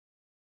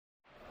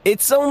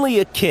It's only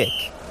a kick,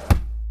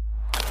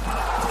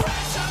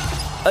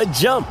 a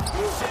jump,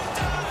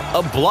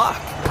 a block.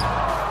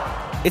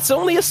 It's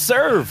only a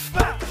serve.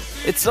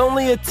 It's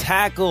only a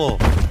tackle,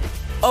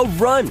 a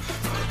run.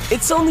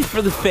 It's only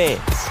for the fans.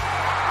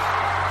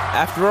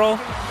 After all,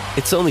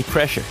 it's only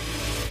pressure.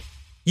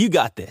 You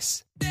got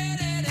this.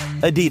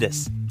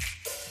 Adidas.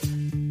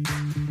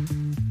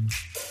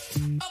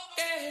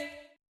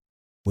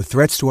 With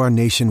threats to our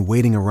nation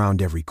waiting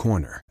around every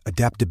corner,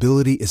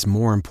 adaptability is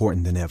more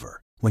important than ever.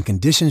 When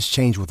conditions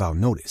change without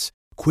notice,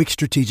 quick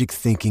strategic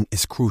thinking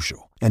is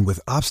crucial. And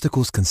with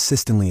obstacles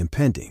consistently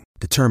impending,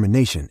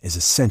 determination is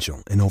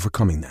essential in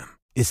overcoming them.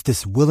 It's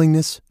this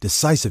willingness,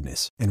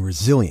 decisiveness, and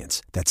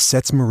resilience that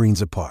sets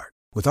Marines apart.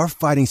 With our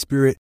fighting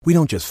spirit, we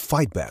don't just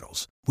fight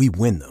battles, we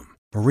win them.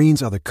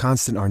 Marines are the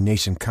constant our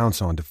nation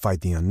counts on to fight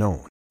the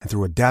unknown. And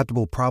through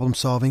adaptable problem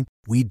solving,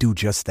 we do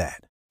just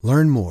that.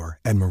 Learn more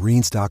at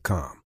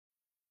marines.com.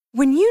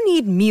 When you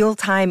need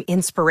mealtime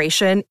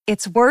inspiration,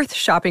 it's worth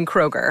shopping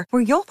Kroger,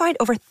 where you'll find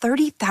over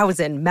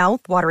 30,000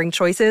 mouth-watering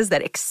choices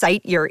that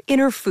excite your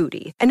inner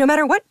foodie. And no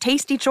matter what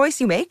tasty choice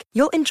you make,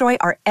 you'll enjoy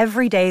our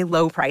everyday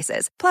low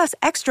prices, plus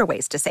extra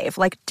ways to save,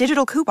 like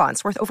digital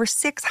coupons worth over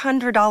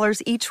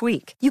 $600 each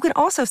week. You can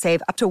also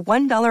save up to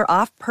 $1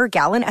 off per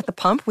gallon at the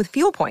pump with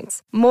fuel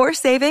points. More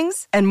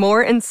savings and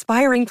more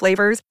inspiring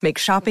flavors make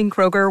shopping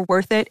Kroger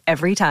worth it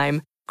every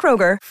time.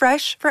 Kroger,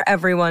 fresh for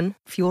everyone.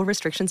 Fuel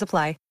restrictions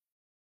apply.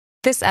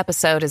 This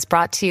episode is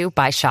brought to you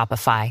by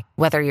Shopify.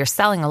 Whether you're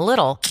selling a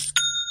little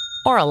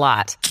or a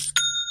lot,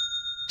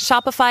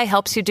 Shopify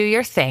helps you do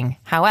your thing,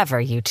 however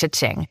you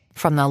cha-ching.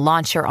 From the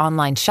launch your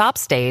online shop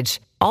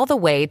stage, all the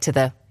way to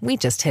the we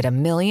just hit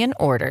 1 million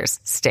orders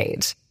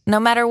stage.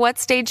 No matter what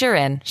stage you're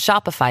in,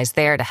 Shopify's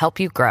there to help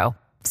you grow.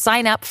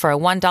 Sign up for a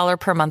 $1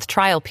 per month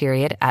trial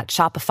period at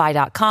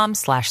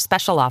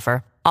shopify.com/special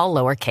offer, all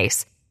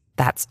lowercase.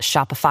 That's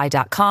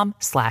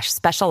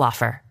shopify.com/special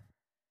offer.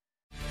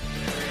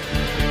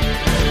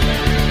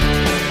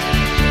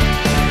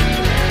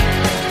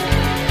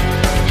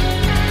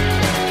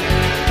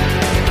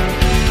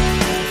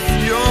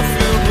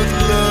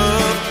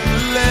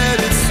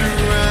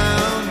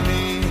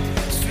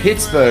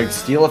 Pittsburgh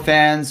Steelers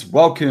fans,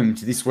 welcome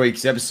to this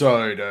week's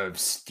episode of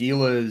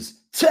Steelers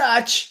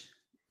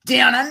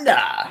Touchdown Under.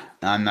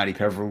 I'm Matty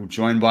Peverell,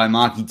 joined by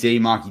Marky D,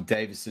 Marky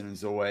Davison,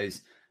 as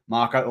always.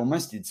 Mark, I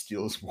almost did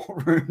Steelers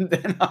War Room,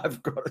 then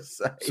I've got to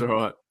say. It's all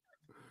right.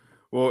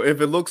 Well, if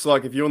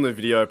you're on the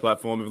video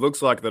platform, if it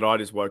looks like that I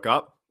just woke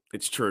up,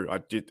 it's true. I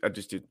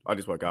just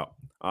woke up.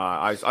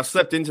 I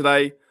slept in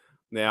today.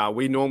 Now,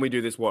 we normally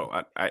do this,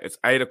 it's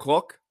 8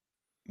 o'clock,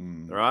 all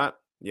right?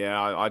 Yeah,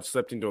 I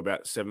slept into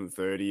about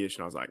 7:30ish,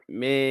 and I was like,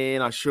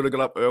 man, I should have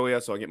got up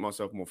earlier so I get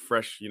myself more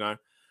fresh,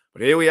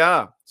 But here we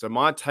are. So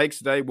my takes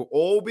today will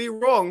all be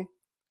wrong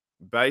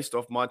based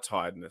off my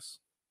tiredness.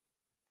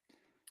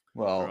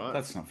 Well, right.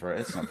 That's not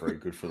very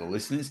good for the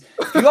listeners.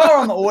 If you are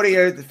on the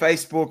audio, the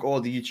Facebook or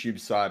the YouTube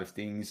side of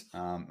things,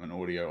 and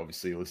audio,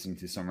 obviously, you're listening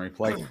to some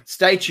replay,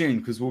 stay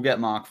tuned because we'll get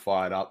Mark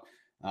fired up.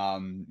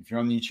 If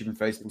you're on the YouTube and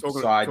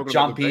Facebook side,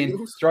 jump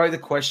in, throw the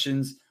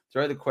questions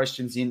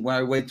in.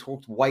 Well, we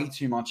talked way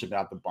too much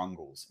about the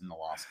Bungles in the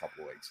last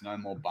couple of weeks. No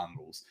more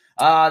Bungles.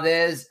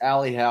 There's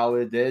Ali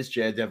Howard. There's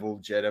Daredevil.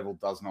 Daredevil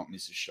does not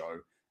miss a show.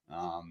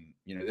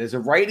 There's a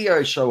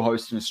radio show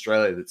host in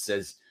Australia that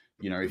says,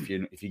 if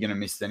you're going to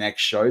miss the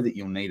next show, that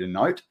you'll need a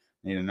note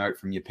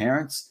from your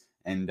parents.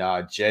 And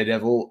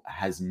Daredevil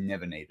has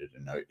never needed a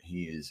note.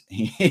 He is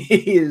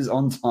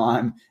on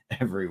time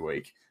every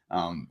week.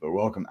 But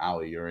welcome,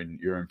 Ali. You're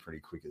in pretty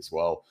quick as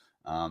well.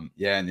 And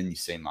then you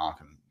see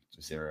Mark and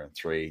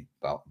 0-3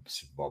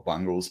 Super Bowl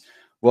Bungles.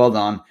 Well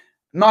done.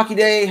 Marky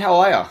D, how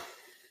are you?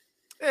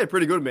 Yeah,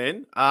 pretty good,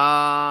 man.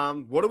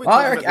 What are we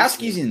Eric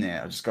Askew's in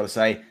there. I just got to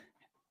say,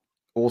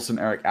 awesome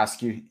Eric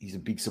Askew. He's a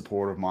big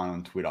supporter of mine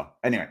on Twitter.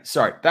 Anyway,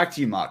 sorry, back to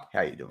you, Mark.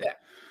 How you doing? Yeah,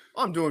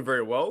 I'm doing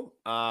very well.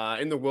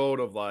 In the world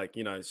of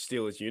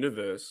Steelers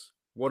universe,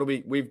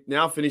 we've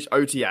now finished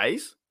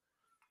OTAs.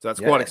 So that's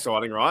quite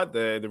exciting, right?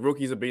 The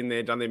rookies have been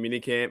there, done their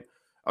minicamp.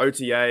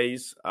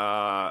 OTAs,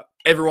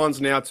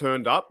 everyone's now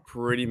turned up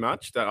pretty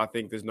much. That I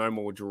think there's no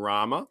more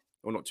drama,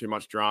 or not too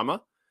much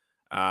drama.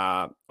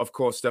 Of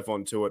course,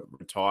 Stephon Tuitt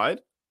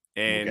retired,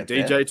 and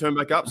DJ turned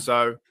back up.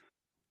 So,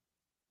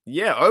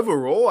 yeah,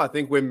 overall, I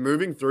think we're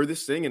moving through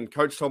this thing. And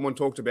Coach Tomlin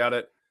talked about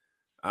it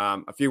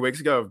a few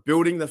weeks ago of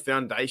building the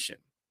foundation,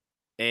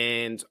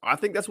 and I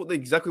think that's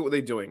exactly what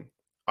they're doing.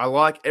 I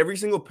like every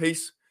single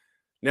piece.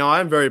 Now, I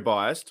am very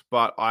biased,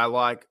 but I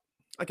like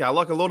a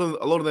lot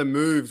of their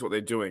moves, what they're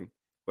doing.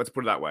 Let's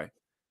put it that way,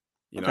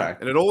 you know.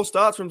 And it all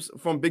starts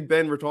from Big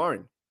Ben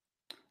retiring.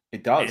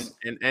 It does,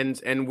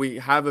 and we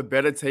have a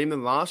better team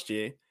than last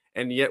year,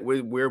 and yet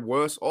we're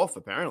worse off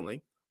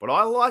apparently. But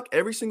I like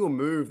every single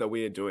move that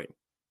we are doing,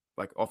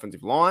 like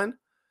offensive line,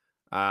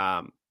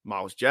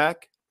 Miles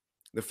Jack,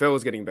 the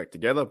fellas getting back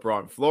together,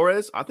 Brian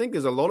Flores. I think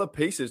there's a lot of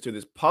pieces to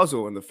this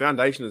puzzle, and the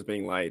foundation is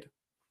being laid.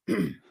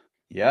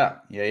 Yeah.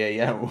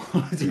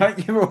 Well,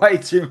 don't give away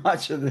too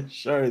much of the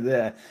show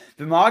there.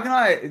 But Mark and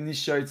I in this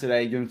show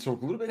today are going to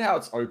talk a little bit how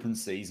it's open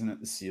season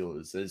at the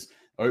Steelers. There's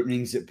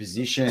openings at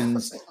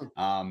positions.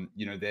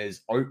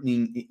 There's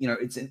opening.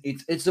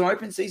 It's an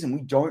open season.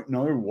 We don't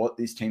know what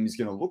this team is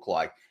going to look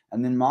like.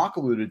 And then Mark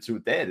alluded to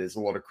it there. There's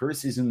a lot of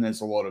criticism.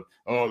 There's a lot of,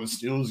 the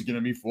Steelers are going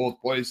to be fourth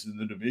place in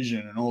the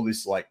division and all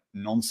this like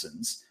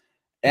nonsense.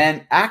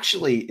 And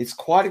actually, it's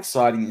quite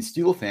exciting as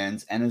Steelers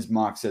fans. And as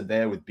Mark said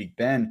there with Big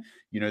Ben,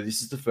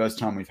 this is the first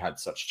time we've had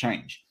such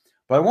change.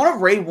 But I want to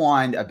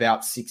rewind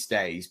about 6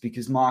 days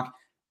because, Mark,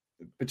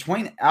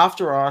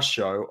 after our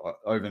show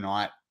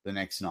overnight, the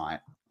next night,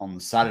 on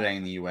the Saturday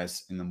in the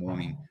US in the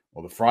morning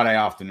or the Friday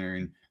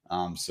afternoon,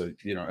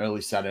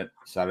 early Saturday,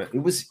 it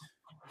was,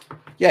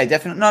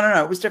 definitely.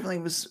 No, it was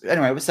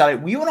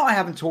Saturday. You and I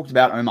haven't talked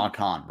about Omar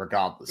Khan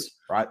regardless,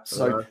 right?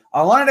 So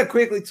I wanted to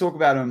quickly talk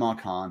about Omar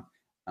Khan.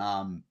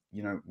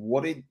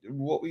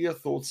 What were your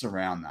thoughts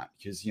around that?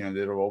 Because,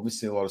 there were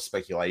obviously a lot of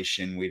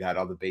speculation. We'd had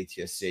other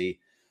BTSC,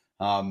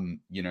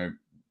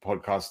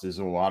 podcasters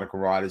or article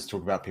writers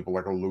talk about people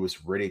like a Lewis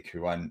Riddick,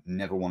 who I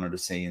never wanted to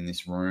see in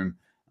this room.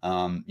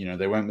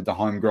 They went with the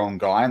homegrown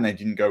guy and they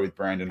didn't go with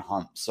Brandon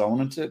Hunt. So I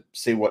wanted to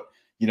see what,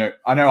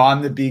 I know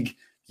I'm the big,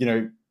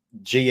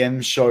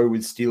 GM show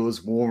with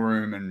Steelers War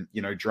Room and,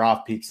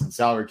 draft picks and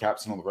salary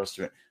caps and all the rest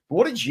of it. But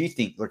what did you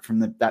think, like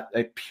from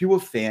a pure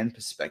fan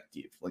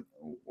perspective? Like,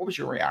 what was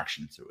your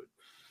reaction to it?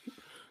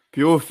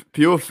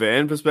 Pure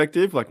fan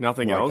perspective, like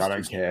nothing else. I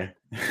don't care.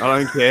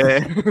 I don't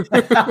care.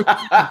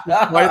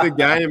 Play the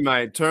game,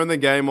 mate. Turn the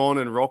game on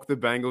and rock the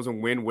Bengals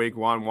and win week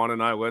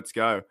 1-0. Let's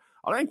go.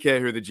 I don't care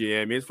who the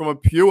GM is. From a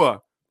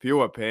pure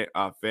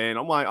fan,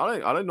 I'm like,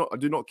 I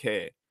do not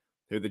care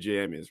who the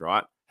GM is,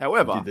 right?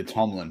 However, the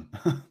Tomlin.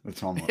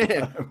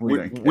 Yeah,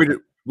 we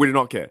do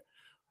not care.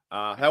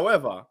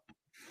 However,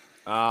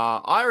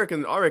 I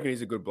reckon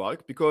he's a good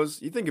bloke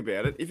because you think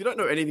about it. If you don't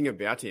know anything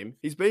about him,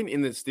 he's been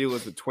in the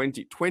Steelers for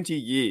 20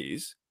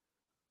 years,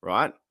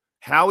 right?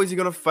 How is he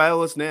going to fail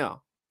us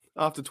now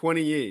after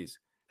 20 years?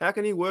 How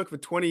can he work for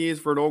 20 years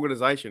for an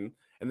organization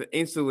and then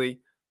instantly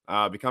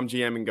become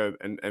GM and go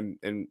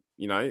and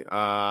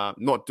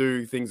not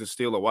do things a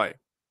Steeler way,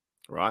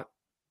 right?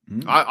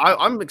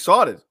 I'm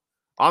excited.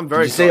 I'm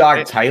very. Did you see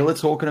Ike Taylor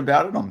talking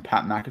about it on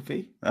Pat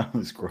McAfee? That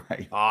was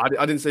great. I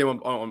didn't see him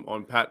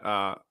on Pat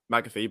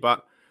McAfee,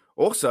 but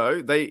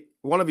also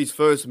one of his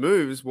first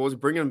moves was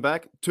bringing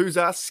back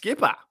Tuitt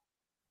Skipper.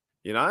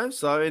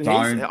 So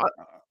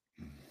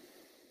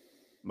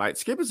mate,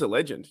 Skipper's a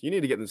legend. You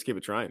need to get in the Skipper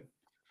train.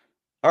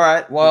 All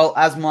right. Well,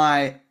 as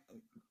my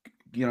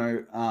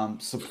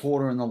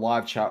supporter in the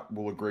live chat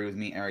will agree with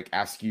me, Eric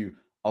Askew,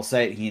 I'll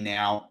say it here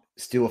now.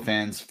 Steeler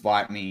fans,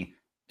 fight me.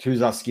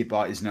 Tuitt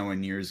Skipper is nowhere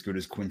near as good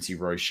as Quincy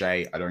Roche.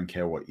 I don't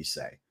care what you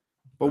say.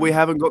 But we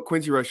haven't got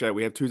Quincy Roche.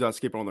 We have Tuitt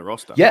Skipper on the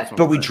roster. Yeah,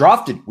 but we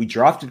drafted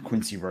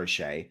Quincy Roche.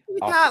 You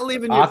can't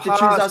live in your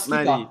past,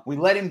 Matty. We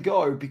let him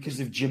go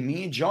because of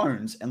Jameer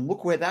Jones, and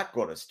look where that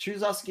got us.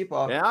 Tuitt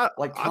Skipper. Yeah, I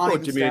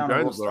thought Jameer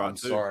Jones was I'm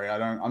sorry,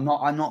 I'm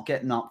not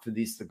getting up for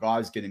this. The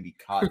guy's going to be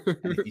cut,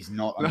 and if he's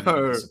not, I'm going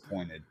to be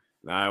disappointed.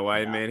 No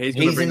way, man.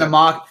 He's in the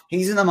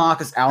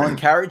Marcus Allen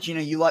carriage.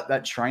 You like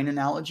that train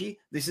analogy?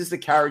 This is the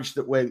carriage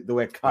that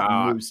we're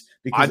cutting loose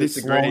because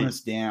it's slowing us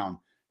down.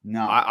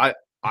 No,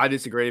 I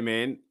disagree,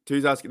 man.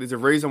 There's a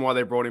reason why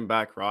they brought him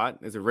back, right?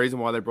 There's a reason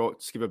why they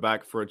brought Skipper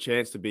back for a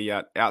chance to be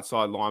at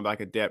outside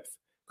linebacker depth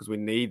because we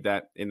need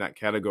that in that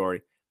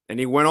category. And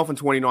he went off in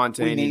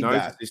 2019. He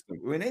knows the system.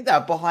 We need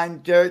that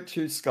behind Derek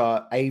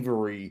Tuitt,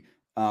 Avery,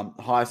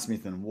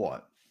 Highsmith, and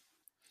what?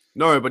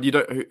 No, but you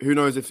don't. Who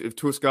knows if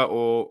Tuitt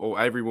or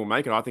Avery will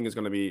make it? I think it's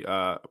going to be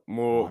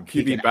more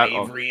QB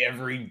battle. Avery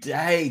every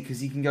day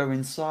because he can go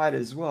inside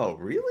as well.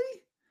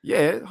 Really?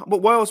 Yeah,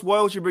 but why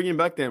else you bring him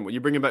back then? Well, you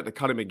bring him back to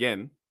cut him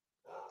again?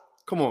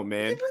 Come on,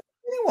 man.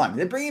 Anyone?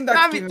 They're bringing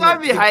back.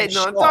 Don't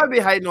be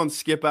hating on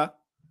Skipper.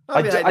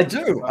 I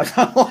do. I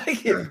don't like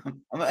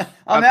him.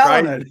 I'm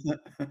out on it.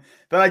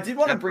 But I did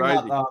want to bring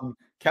up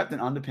Captain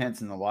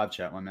Underpants in the live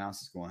chat. My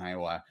mouse is going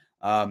haywire.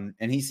 And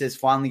he says,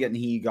 finally getting to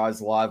hear you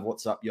guys live.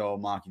 What's up, y'all?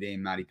 Marky D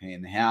and Matty P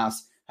in the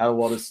house. Had a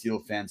lot of Steel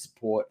fan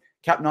support.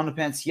 Captain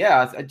Underpants,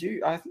 yeah, I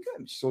do. I think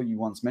I saw you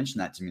once mention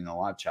that to me in the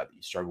live chat that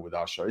you struggle with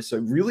our show. So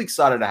really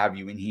excited to have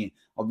you in here.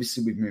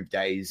 Obviously, we've moved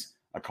days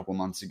a couple of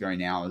months ago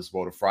now as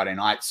well to Friday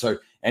night. So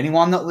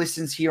anyone that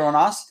listens here on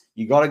us,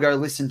 you got to go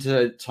listen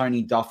to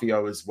Tony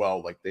Duffio as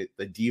well. Like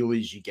the deal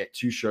is you get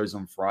 2 shows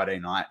on Friday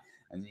night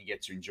and then you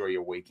get to enjoy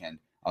your weekend.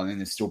 I mean,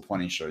 there's still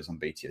plenty of shows on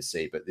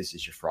BTSC, but this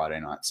is your Friday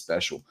night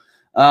special.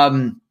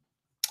 All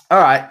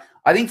right.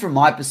 I think from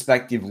my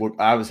perspective, look,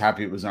 I was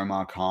happy it was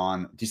Omar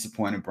Khan.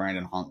 Disappointed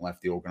Brandon Hunt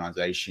left the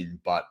organization,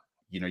 but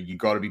you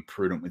got to be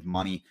prudent with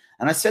money.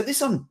 And I said this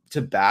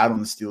to Bad on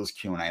the Steelers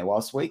Q&A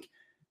last week.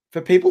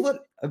 For people that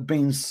have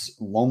been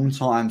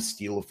long-time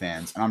Steeler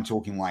fans, and I'm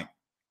talking like,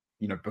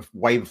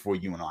 way before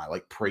you and I,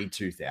 like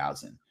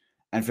pre-2000,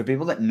 and for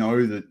people that know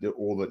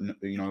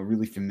are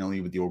really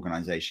familiar with the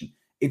organization,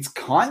 it's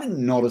kind of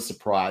not a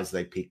surprise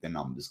they picked the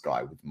numbers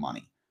guy with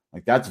money.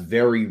 Like that's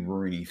very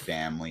Rooney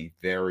family,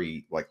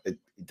 very like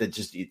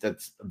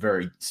that's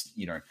very,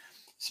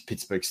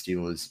 Pittsburgh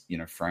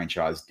Steelers,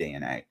 franchise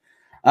DNA.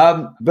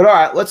 But all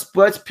right,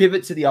 let's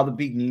pivot to the other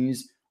big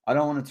news. I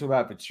don't want to talk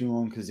about it for too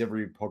long because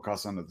every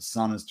podcast under the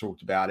sun has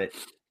talked about it.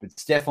 But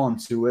Stephon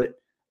Tuitt,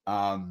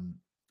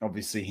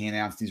 obviously he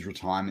announced his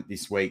retirement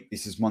this week.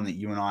 This is one that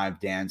you and I have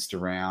danced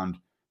around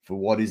for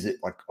what is it,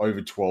 like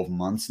over 12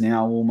 months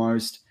now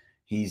almost.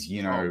 He's,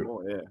 you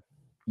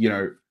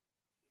remember,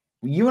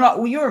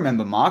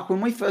 Mark,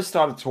 when we first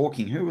started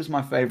talking, who was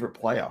my favorite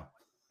player?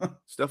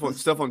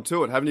 Stephon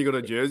Tuitt. Haven't you got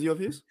a jersey of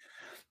his?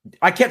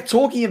 I kept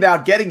talking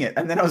about getting it,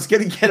 and then I was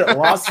going to get it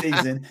last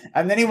season,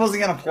 and then he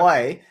wasn't going to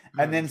play.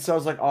 And then so I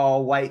was like, oh,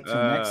 I'll wait till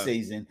next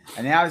season.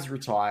 And now he's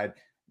retired.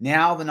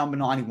 Now the number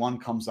 91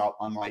 comes up.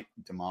 I'm like,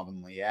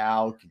 DeMarvin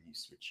Leal, can you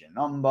switch your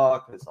number?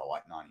 Because I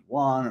like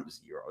 91. It was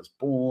the year I was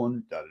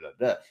born.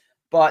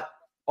 But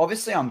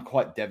obviously I'm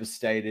quite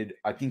devastated.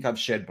 I think I've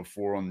shared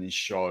before on this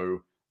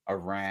show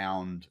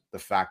around the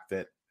fact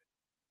that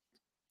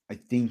I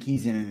think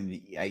he's in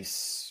an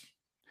ace.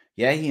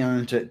 Yeah, he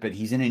earned it, but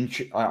he's in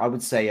I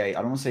would say I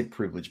don't want to say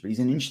privilege, but he's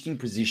in an interesting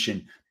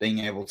position being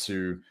able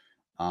to,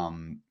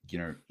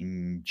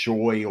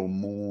 enjoy or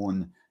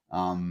mourn,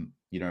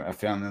 a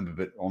family member,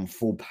 but on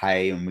full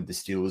pay and with the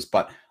Steelers.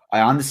 But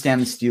I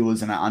understand the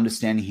Steelers, and I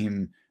understand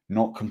him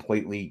not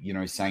completely,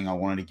 saying I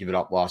wanted to give it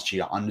up last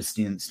year. I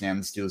understand the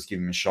Steelers give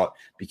him a shot,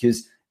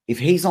 because if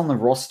he's on the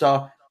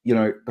roster,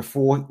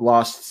 before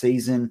last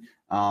season,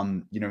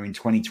 in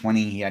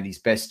 2020, he had his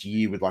best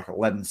year with like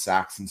 11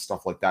 sacks and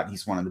stuff like that.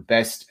 He's one of the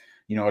best,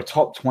 a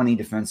top 20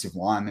 defensive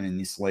lineman in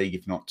this league,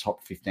 if not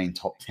top 15,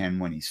 top 10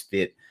 when he's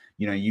fit.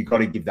 You got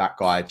to give that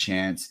guy a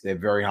chance. They're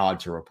very hard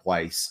to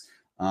replace.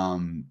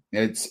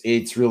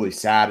 It's really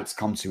sad it's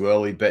come too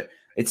early, but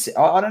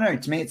I don't know.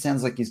 To me, it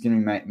sounds like he's going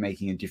to be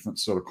making a different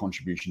sort of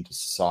contribution to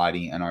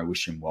society, and I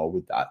wish him well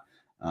with that.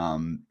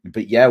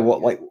 But yeah,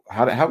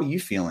 how are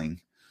you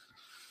feeling?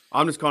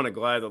 I'm just kind of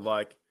glad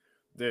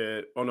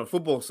that on the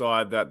football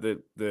side that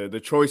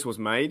the choice was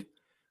made.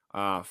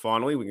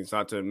 Finally, we can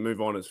start to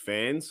move on as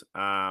fans.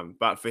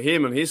 But for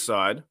him on his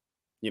side,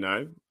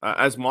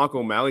 as Michael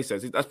O'Malley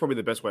says, that's probably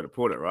the best way to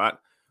put it, right?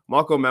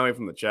 Michael O'Malley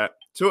from the chat.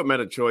 Tuitt made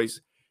a choice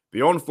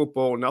beyond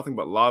football, nothing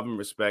but love and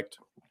respect.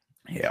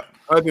 Yeah.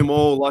 Hope him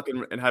all luck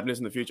and happiness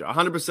in the future.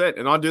 100%.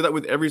 And I do that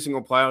with every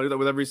single player. I do that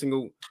with every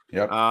single,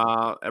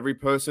 every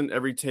person,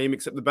 every team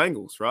except the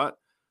Bengals, right?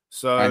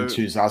 So and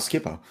choose our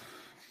skipper.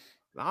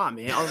 Man,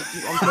 I'm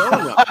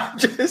telling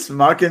you. Just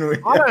mucking with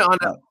you. I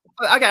know.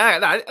 Okay,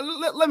 no,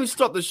 let me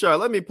stop the show.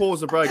 Let me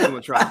pause the break on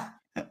the track.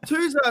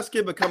 Tuesday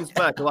skipper comes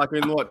back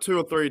in 2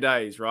 or 3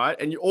 days, right?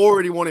 And you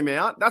already want him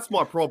out. That's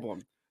my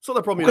problem. It's not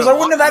the problem. Because I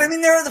wouldn't have had him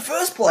in there in the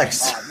first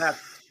place.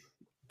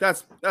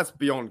 That's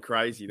beyond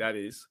crazy. That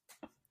is.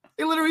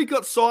 He literally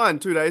got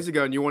signed 2 days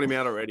ago, and you want him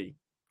out already.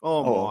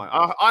 Oh.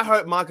 My! I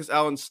hope Marcus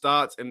Allen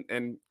starts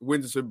and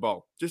wins the Super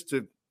Bowl just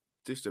to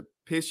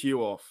piss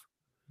you off.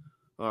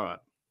 All right.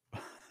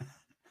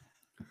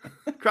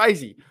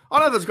 Crazy. I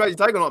don't know if it's a crazy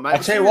take or not, mate.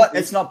 I'll tell you what,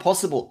 it's not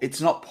possible. It's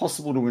not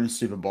possible to win a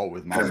Super Bowl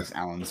with Marcus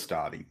Allen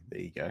starting.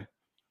 There you go.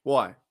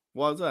 Why?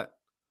 Why is that?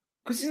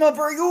 Because he's not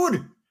very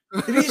good.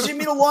 If he's your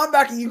middle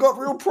linebacker, you've got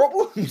real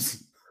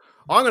problems.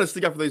 I'm going to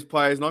stick up for these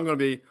players,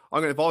 and if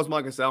I was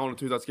Marcus Allen, a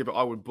Tuesday skipper,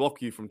 I would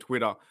block you from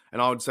Twitter,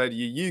 and I would say to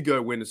you, you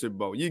go win the Super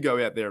Bowl. You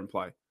go out there and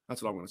play.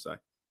 That's what I'm going to say.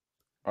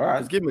 All right.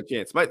 Just give him a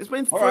chance. Mate, it's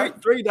been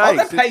 3 days. I'll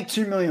get paid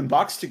 $2 million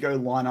to go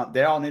line up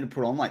there. I'll need to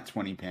put on like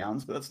 20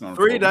 pounds, but that's not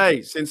 3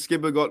 days since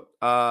Skipper got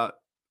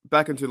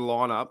back into the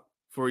lineup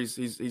for his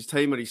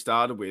team that he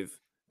started with.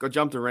 Got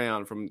jumped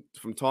around from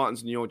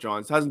Titans to New York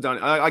Giants. Hasn't done.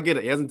 I get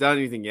it. He hasn't done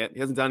anything yet.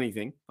 He hasn't done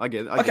anything. I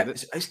get it.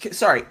 Get it.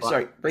 Sorry.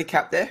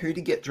 Recap there. Who did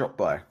he get dropped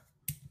by?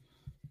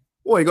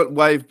 Well, he got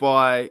waived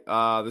by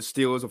the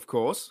Steelers, of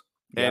course,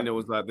 and it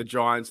was the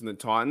Giants and the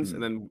Titans,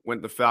 and then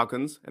went to the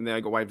Falcons, and then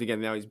he got waived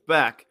again. Now he's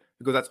back.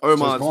 Because that's Omar's.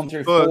 So he's gone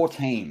through 4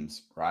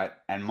 teams, right?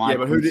 And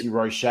Quincy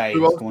Roche has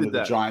gone to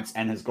the Giants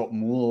and has got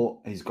more.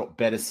 He's got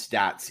better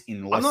stats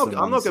in less than 1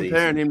 season. I'm not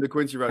comparing him to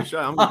Quincy Roche.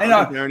 I know.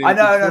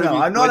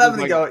 I'm not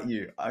having to go at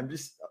you. I'm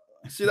just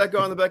see that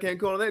guy in the backhand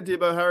corner there,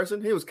 Debo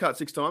Harrison. He was cut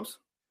 6 times.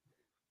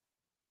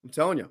 I'm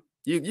telling you.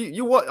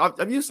 You what?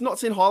 Have you not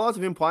seen highlights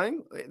of him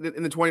playing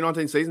in the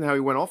 2019 season? How he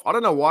went off. I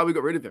don't know why we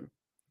got rid of him.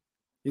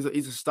 He's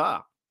a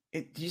star.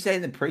 Did you say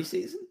in the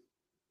preseason?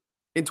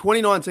 In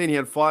 2019, he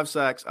had 5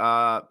 sacks.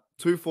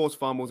 2 forced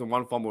fumbles and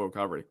 1 fumble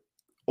recovery.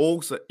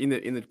 Also in the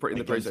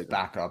preseason.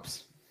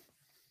 Backups.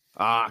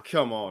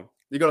 Come on.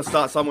 You got to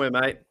start somewhere,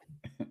 mate.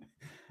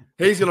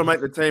 He's going to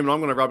make the team, and I'm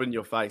going to rub it in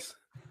your face.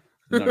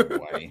 No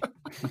way.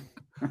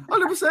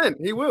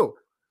 100%. He will.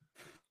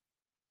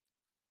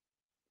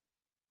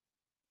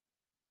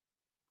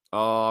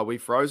 Are we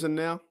frozen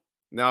now?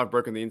 Now I've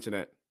broken the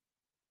internet.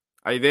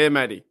 Are you there,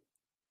 Matty?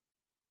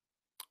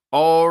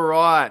 All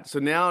right. So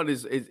now it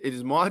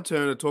is my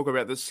turn to talk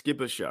about the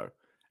Skipper show.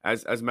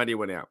 As Matty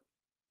went out.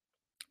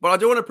 But I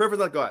do want to preface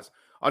that, guys.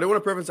 I do want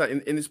to preface that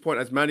in this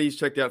point, as Matty's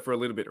checked out for a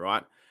little bit,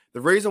 right?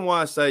 The reason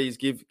why I say is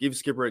give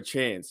Skipper a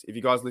chance. If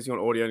you guys listening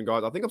on audio, and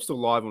guys, I think I'm still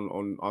live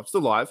I'm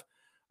still live.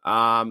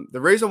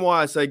 The reason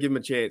why I say give him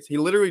a chance, he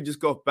literally just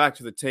got back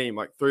to the team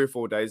like 3 or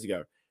 4 days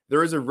ago.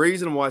 There is a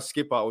reason why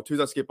Skipper or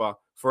Tuitt Skipper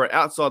for an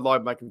outside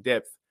line making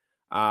depth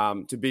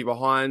to be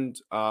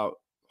behind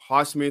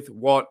Highsmith,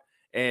 Watt,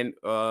 and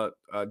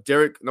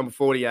Derek, number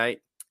 48,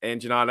 and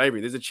Jannard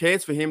Avery. There's a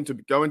chance for him to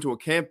go into a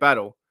camp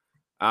battle.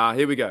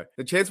 Here we go.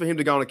 The chance for him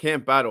to go on a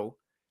camp battle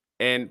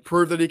and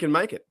prove that he can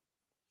make it.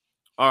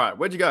 All right,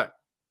 where'd you go?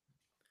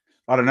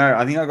 I don't know.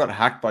 I think I got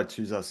hacked by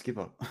Tuitt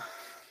Skipper.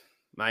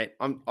 Mate,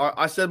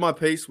 I said my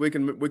piece. We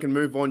can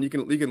move on. You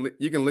can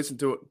listen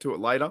to it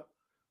later.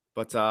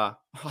 But I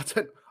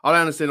don't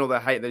understand all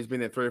that hate that he's been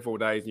there 3 or 4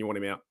 days and you want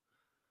him out.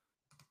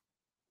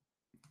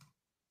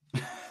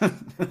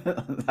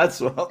 That's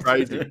what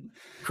crazy.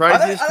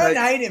 I don't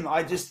hate him.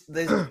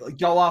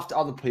 Go after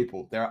other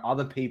people. There are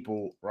other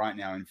people right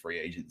now in free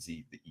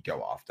agency that you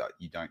go after.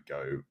 You don't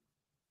go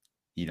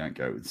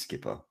with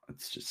Skipper.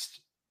 It's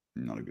just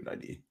not a good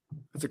idea.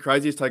 It's the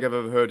craziest take I've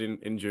ever heard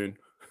in June.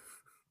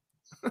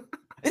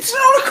 It's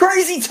not a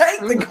crazy take.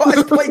 The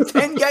guy's played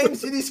 10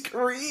 games in his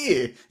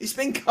career. He's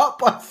been cut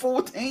by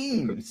 4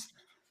 teams.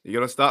 You got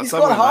to start He's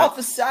somewhere. He's got half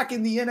a sack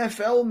in the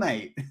NFL,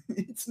 mate.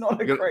 It's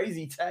not a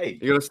crazy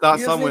take. You got to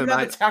start somewhere, mate. He doesn't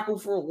even have a tackle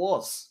for a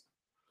loss.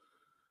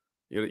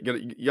 You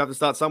have to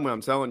start somewhere.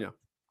 I'm telling you.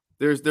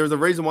 There's a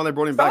reason why they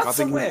brought him back. I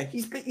think somewhere.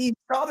 He's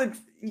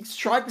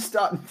tried to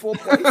start in 4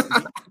 places.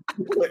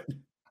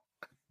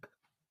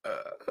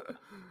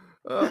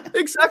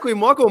 Exactly.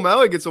 Michael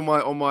Malley gets on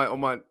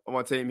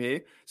my team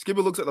here.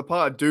 Skipper looks at the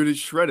part. Dude is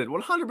shredded.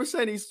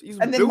 100%. He's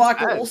and then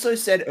Michael also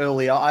said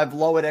earlier, I've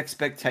lowered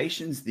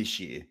expectations this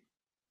year.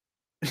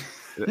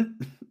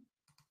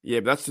 Yeah,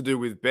 but that's to do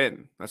with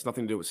Ben. That's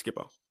nothing to do with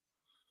Skipper.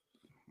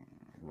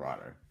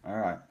 Righto. All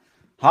right.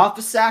 Half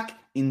a sack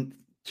in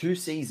 2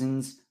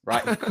 seasons.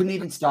 Right. He couldn't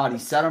even start. He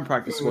sat on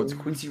practice squads.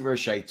 Quincy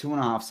Roche,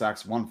 2.5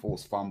 sacks, 1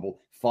 forced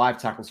fumble, 5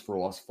 tackles for a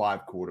loss,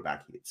 5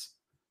 quarterback hits.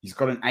 He's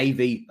got an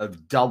AV of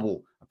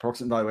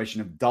approximate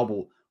valuation of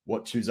double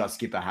what Tuitt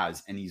Skipper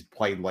has, and he's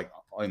played like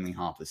only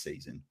half the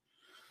season.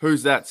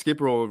 Who's that,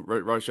 Skipper or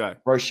Roche?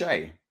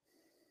 Roche.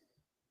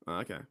 Oh,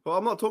 okay. Well,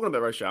 I'm not talking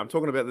about Roche. I'm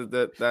talking about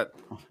that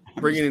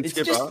bringing in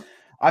Skipper.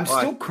 I'm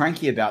still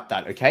cranky about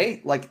that,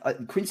 okay? Like,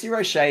 Quincy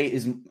Roche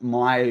is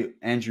my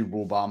Andrew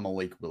Woolbar,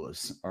 Malik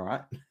Willis, all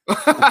right?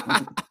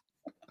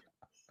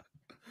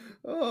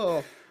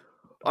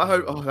 I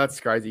hope. Oh, that's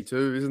crazy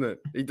too, isn't it?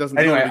 He doesn't.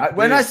 Anyway,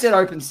 when I said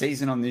open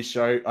season on this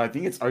show, I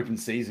think it's open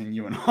season.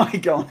 You and I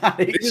going at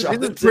each other.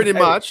 This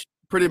is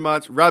pretty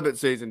much rabbit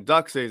season,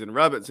 duck season,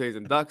 rabbit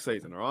season, duck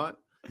season. All right,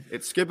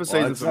 it's Skipper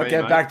season. Let's not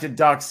get back to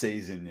duck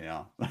season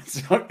now.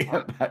 Let's not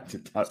get back to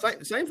duck.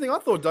 Same thing. I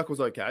thought Duck was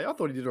okay. I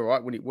thought he did all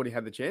right when he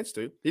had the chance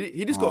to.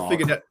 He just got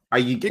figured out. Are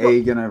you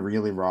gonna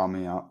really rile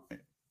me up?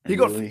 He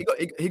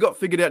got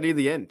figured out near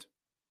the end.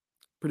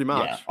 Pretty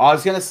much. Yeah, I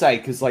was gonna say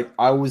because like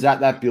I was at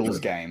that Bills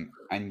game.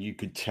 And you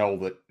could tell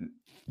that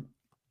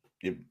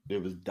it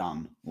was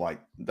done.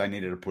 Like they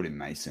needed to put in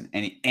Mason.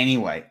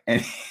 Anyway.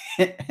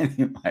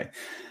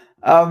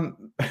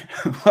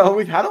 Well,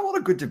 we've had a lot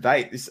of good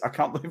debate. I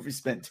can't believe we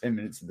spent 10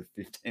 minutes of the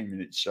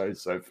 15-minute show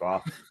so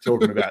far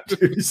talking about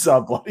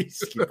bloody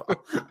Skipper.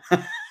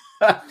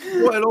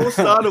 Well, it all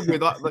started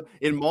with,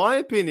 in my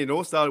opinion,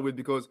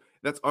 because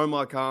that's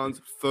Omar Khan's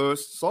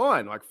first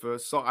sign. I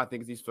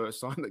think it's his first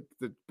sign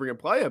to bring a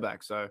player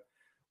back. So,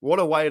 what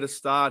a way to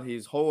start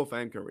his Hall of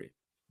Fame career.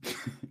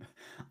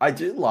 I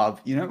do love,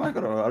 Michael, I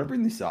got to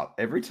bring this up.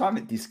 Every time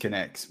it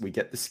disconnects, we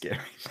get the scary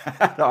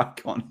bad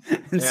icon,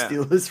 and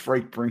Steelers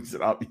Freak brings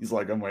it up. He's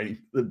like, "I'm waiting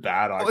for the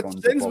bad icon."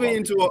 It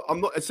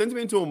sends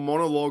me into a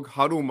monologue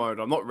huddle mode.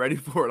 I'm not ready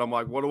for it. I'm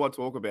like, "What do I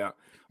talk about?"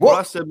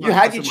 Well, you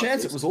had your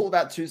chance. It was all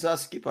about Tuitt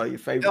Skipper, your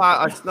favorite.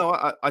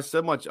 I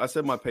said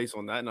my piece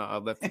on that, and I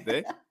left it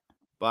there.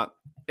 But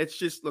it's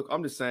just, look,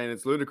 I'm just saying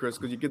it's ludicrous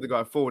because you give the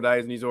guy 4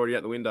 days and he's already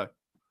out the window.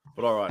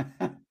 But all right.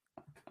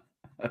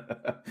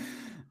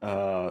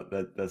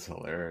 That's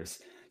hilarious.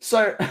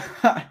 So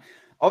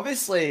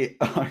obviously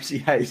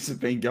OTAs have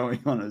been going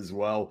on as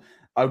well.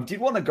 I did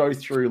want to go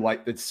through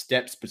like the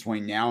steps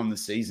between now and the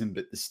season,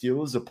 but the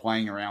Steelers are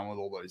playing around with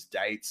all those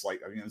dates.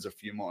 Like I think there's a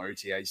few more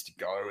OTAs to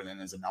go, and then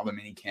there's another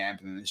mini camp,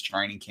 and then there's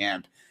training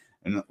camp,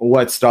 and all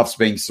that stuff's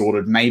being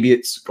sorted. Maybe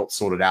it's got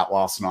sorted out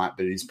last night,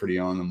 but it is pretty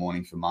early in the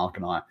morning for Mark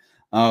and I.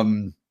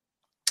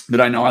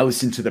 But I know I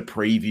listened to the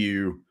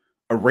preview.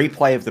 A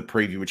replay of the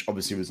preview, which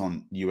obviously was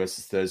on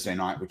US Thursday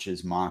night, which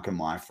is Mark and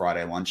my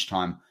Friday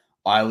lunchtime.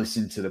 I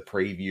listened to the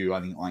preview, I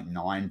think like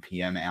 9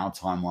 p.m. our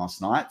time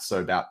last night.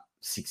 So about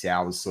 6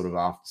 hours,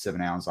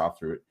 7 hours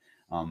after it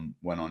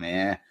went on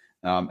air.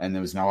 And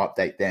there was no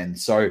update then.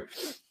 So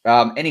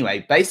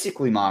anyway,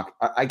 basically, Mark,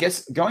 I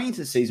guess going into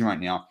the season right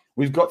now,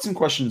 we've got some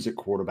questions at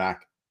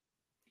quarterback.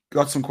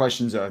 Got some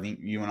questions. I think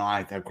you and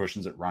I have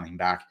questions at running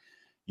back.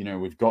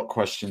 We've got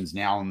questions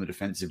now on the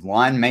defensive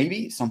line.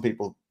 Maybe some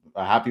people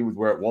are happy with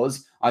where it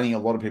was. I think a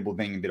lot of people are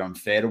being a bit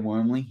unfair to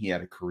Wormley. He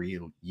had a career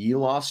year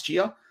last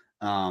year.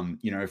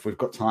 If we've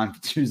got time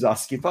to choose our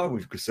skipper,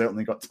 we've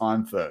certainly got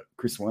time for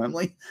Chris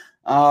Wormley.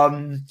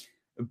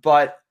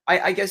 But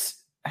I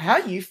guess, how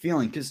are you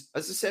feeling? Because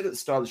as I said at the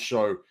start of the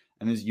show,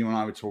 and as you and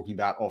I were talking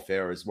about off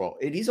air as well,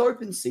 it is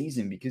open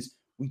season because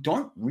we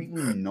don't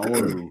really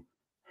know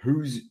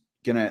who's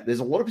there's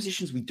a lot of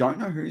positions we don't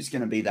know who's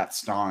gonna be that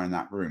star in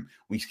that room.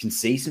 We can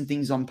see some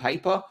things on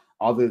paper.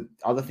 Other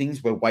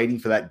things, we're waiting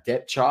for that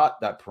depth chart,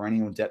 that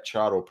perennial depth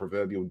chart or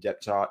proverbial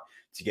depth chart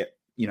to get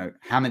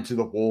hammered to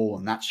the wall,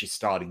 and that's your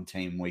starting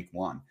team week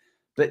 1.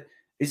 But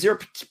is there a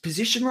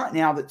position right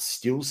now that's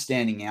still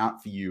standing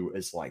out for you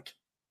as like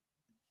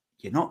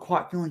you're not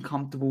quite feeling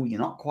comfortable, you're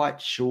not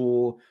quite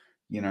sure,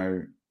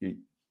 you're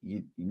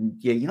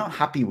not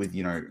happy with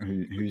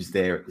who's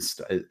there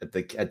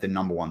at the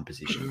number 1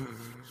 position?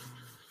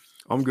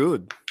 I'm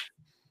good.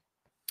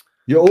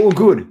 You're all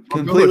good.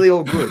 Completely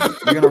all good.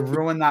 You're going to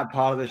ruin that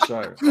part of the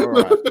show. All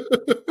right.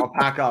 I'll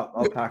pack up.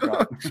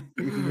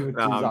 You can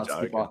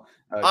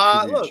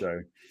do a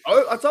show.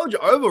 I told you,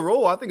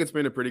 overall, I think it's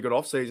been a pretty good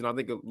offseason. I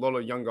think a lot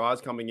of young guys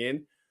coming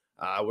in.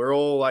 We're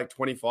all like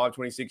 25,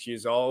 26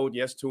 years old.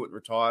 Yes, Tuitt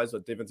retires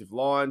at defensive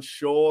line.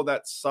 Sure,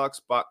 that sucks,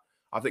 but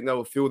I think they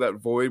will fill that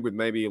void with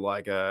maybe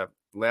like a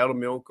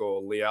Loudermilk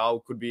or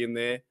Leal could be in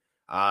there.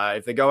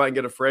 If they go out and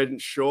get a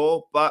friend,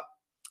 sure. But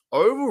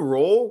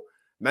overall,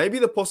 maybe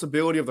the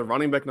possibility of the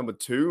running back number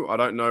 2. I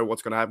don't know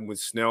what's going to happen with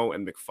Snell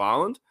and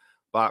McFarland.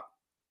 But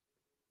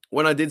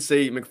when I did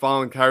see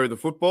McFarland carry the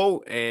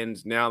football,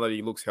 and now that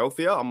he looks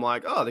healthier, I'm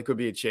like, there could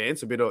be a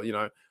chance, a bit of,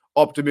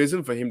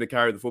 optimism for him to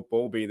carry the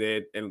football, be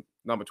there in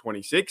number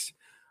 26.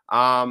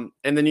 And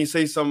then you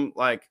see some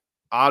like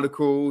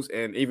articles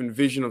and even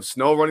vision of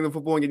Snell running the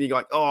football, and you're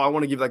like, I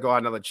want to give that guy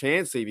another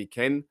chance, see if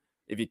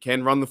he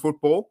can run the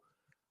football.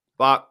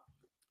 But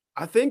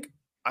I think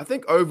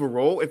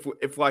overall,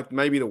 if like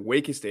maybe the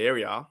weakest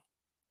area,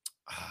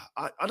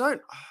 I don't.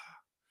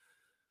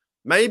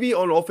 Maybe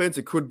on offense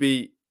it could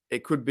be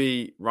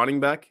running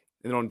back,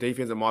 and on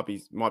defense it might be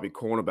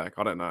cornerback.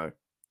 I don't know.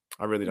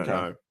 I really don't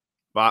know.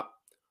 But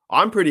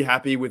I'm pretty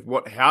happy with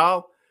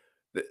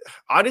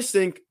I just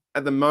think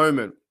at the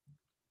moment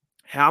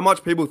how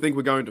much people think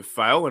we're going to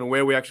fail and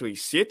where we actually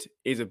sit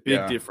is a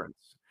big difference.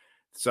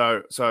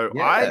 So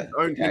I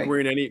don't think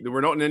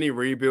we're not in any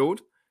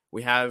rebuild.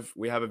 We have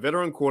a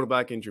veteran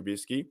quarterback in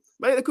Trubisky.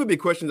 Maybe there could be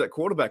questions at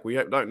quarterback. We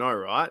don't know,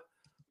 right?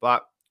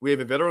 But we have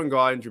a veteran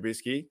guy in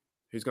Trubisky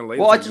who's going to lead.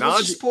 Well,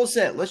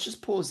 let's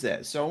just pause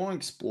there. So I want to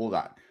explore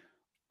that.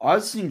 I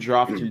was listening to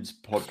Draft Dude's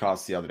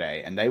podcast the other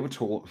day, and they were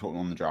talking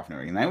on the draft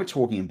network, and they were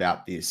talking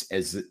about this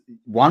as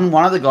one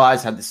of the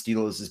guys had the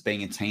Steelers as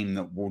being a team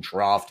that will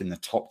draft in the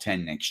top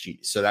 10 next year.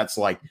 So that's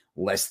like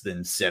less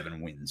than 7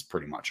 wins,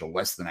 pretty much, or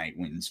less than 8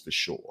 wins for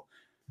sure.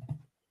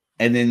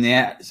 And then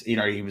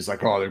he was like,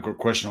 they've got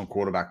questionable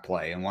quarterback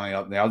play. And one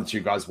of the other 2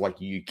 guys were like,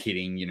 are you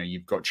kidding?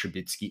 You've got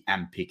Trubisky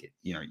and Pickett.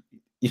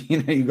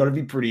 You've got to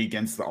be pretty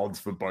against the odds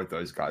for both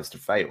those guys to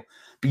fail.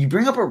 But you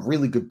bring up a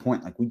really good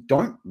point. Like, we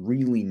don't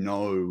really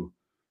know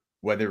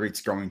whether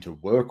it's going to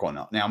work or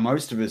not. Now,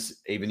 most of us,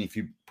 even if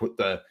you put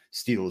the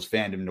Steelers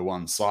fandom to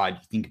one side,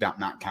 you think about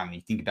Matt Cameron,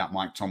 you think about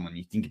Mike Tomlin,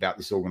 you think about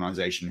this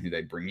organization, who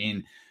they bring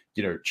in.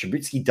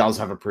 Trubisky does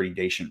have a pretty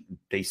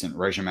decent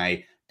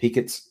resume.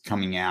 Pickett's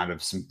coming out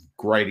of some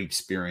great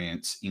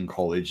experience in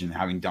college and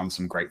having done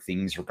some great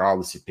things,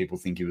 regardless if people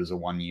think he was a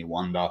 1-year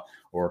wonder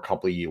or a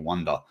couple of year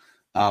wonder.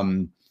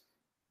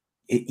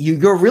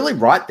 You're really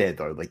right there,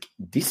 though. Like,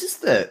 this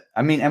is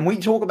and we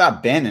talk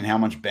about Ben and how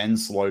much Ben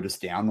slowed us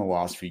down the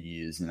last few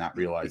years and that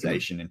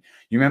realization. And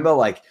you remember,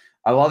 like,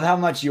 I love how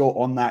much you're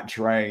on that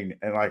train,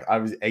 and like I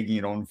was egging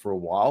it on for a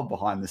while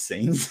behind the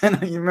scenes.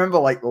 And you remember,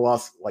 like, the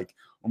last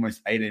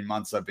almost 18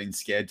 months, I've been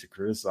scared to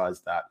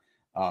criticize that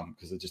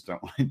because I just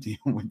don't want to deal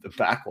with the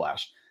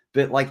backlash.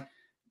 But like,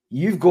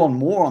 you've gone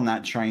more on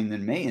that train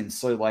than me, and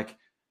so like.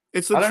 I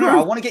don't know.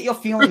 I want to get your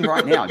feeling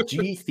right now. Do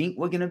you think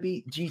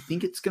do you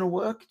think it's going to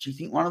work? Do you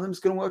think one of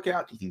them's going to work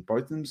out? Do you think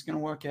both of them's going to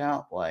work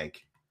out?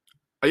 Like,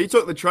 are you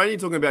talking the train you're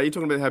talking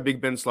about how Big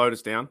Ben slowed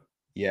us down?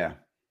 Yeah.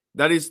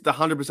 That is the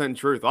 100%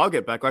 truth. I'll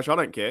get backlash. I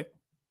don't care.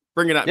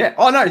 Bring it up. Yeah.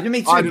 Oh, no,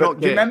 me too. Do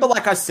you remember,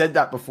 like I said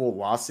that before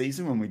last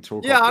season when we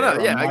talked about I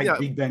know. Yeah.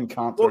 Big Ben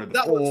can't throw the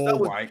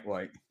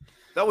ball.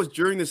 That was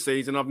during the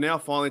season. I've now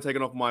finally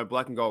taken off my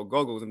black and gold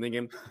goggles and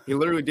thinking he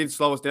literally did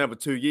slow us down for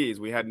 2 years.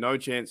 We had no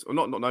chance, or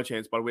not no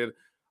chance, but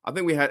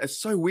it's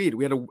so weird.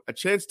 We had a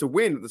chance to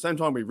win at the same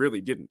time we really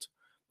didn't.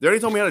 The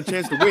only time we had a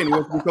chance to win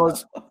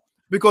was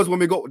because when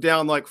we got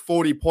down like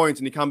 40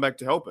 points and he come back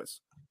to help us.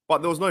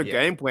 But there was no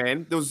game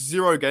plan. There was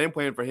zero game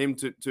plan for him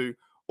to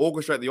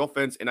orchestrate the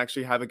offense and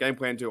actually have a game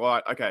plan to, all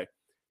right, okay,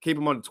 keep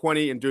him on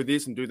 20 and do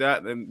this and do that.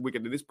 And then we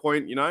get to this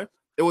point,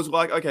 It was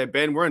like, okay,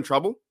 Ben, we're in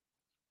trouble.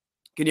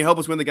 Can you help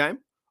us win the game?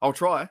 I'll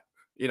try,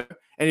 And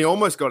he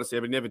almost got us there,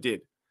 but he never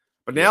did.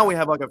 But now we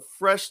have like a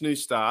fresh new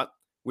start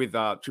with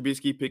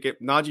Trubisky,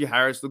 Pickett. Najee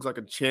Harris looks like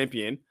a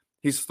champion.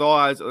 His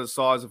thighs are the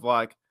size of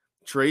like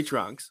tree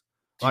trunks.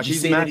 Did you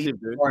he's see massive, that he's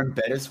dude. Warren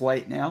Bettis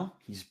weight now?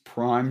 He's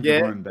primed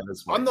Warren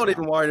Bettis weight. I'm not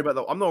worried about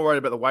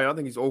the weight. I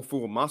think he's all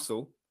full of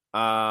muscle.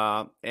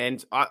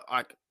 And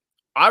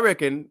I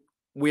reckon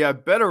we are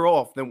better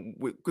off than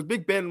because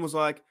Big Ben was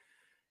like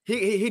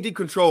he did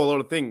control a lot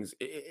of things.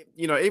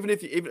 Even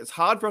if it's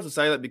hard for us to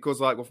say that because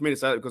for me to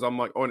say that because I'm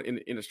like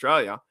in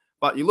Australia,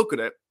 but you look at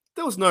it,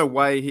 there was no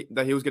way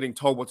that he was getting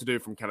told what to do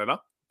from Canada.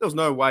 There was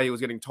no way he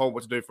was getting told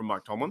what to do from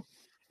Mike Tomlin.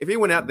 If he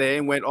went out there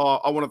and went, "Oh,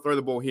 I want to throw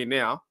the ball here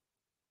now,"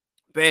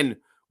 Ben,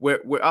 we're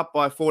up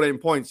by 14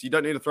 points. You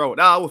don't need to throw it.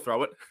 No, I will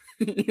throw it.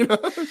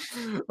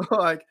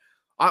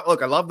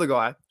 I love the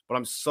guy, but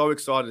I'm so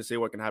excited to see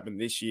what can happen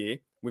this year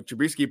with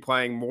Trubisky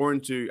playing more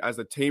into as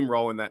the team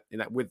role in that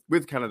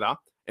with Canada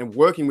and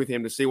working with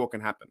him to see what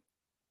can happen.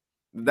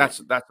 That's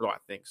what I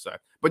think. So,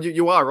 but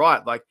you are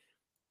right. Like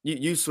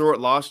you saw it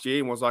last year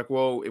and was like,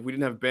 well, if we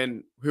didn't have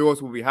Ben, who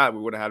else would we have?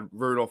 We would have had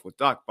Rudolph with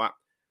Duck. But at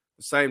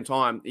the same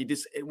time,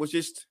 it was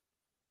just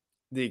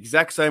the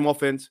exact same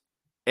offense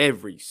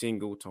every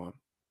single time.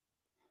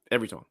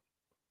 Every time.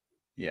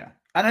 Yeah.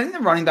 And I think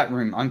the running back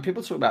room,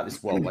 people talk about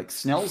this well, like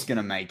Snell's going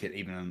to make it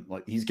even,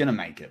 like he's going to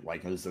make it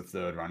like as the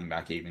third running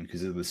back even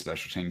because of the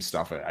special team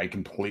stuff. I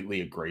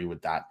completely agree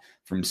with that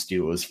from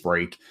Steelers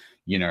Freak.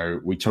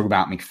 We talk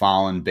about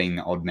McFarland being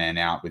the odd man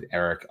out with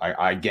Eric.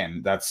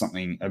 Again, that's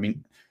something,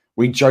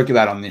 we joke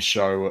about on this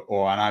show,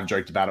 and I've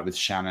joked about it with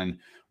Shannon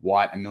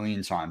White a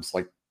million times.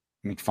 Like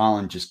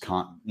McFarland just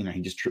can't, he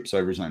just trips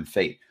over his own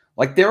feet.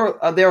 Like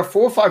there are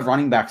 4 or 5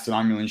 running backs that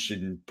I'm really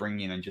interested in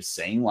bringing in and just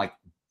seeing, like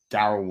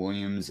Darrell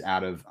Williams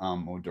out of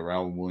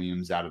Darrell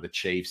Williams out of the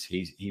Chiefs.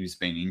 He's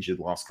been injured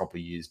the last couple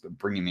of years, but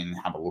bring him in and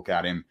have a look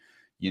at him.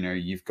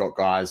 You've got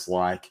guys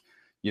like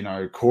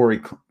Corey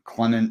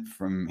Clement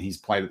he's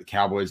played at the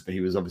Cowboys, but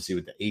he was obviously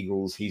with the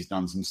Eagles. He's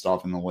done some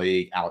stuff in the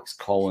league. Alex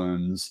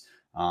Collins,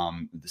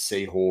 the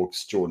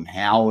Seahawks, Jordan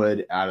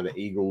Howard out of the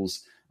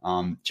Eagles.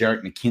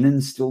 Jerick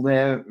McKinnon's still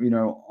there,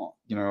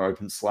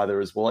 open slather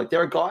as well. Like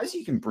there are guys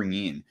you can bring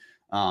in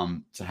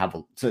to have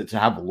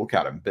a look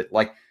at him. But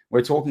like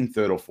we're talking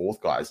third or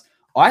fourth guys.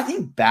 I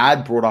think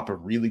Bad brought up a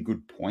really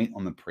good point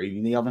on the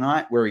preview the other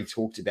night where he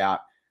talked about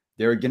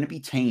there are going to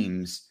be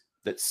teams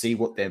that see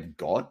what they've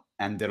got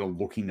and that are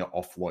looking to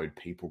offload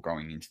people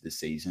going into the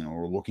season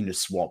or are looking to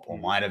swap or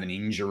might have an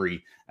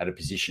injury at a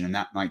position, and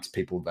that makes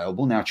people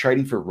available. Now,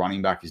 trading for a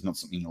running back is not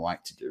something you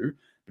like to do,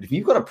 but if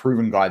you've got a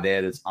proven guy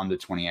there that's under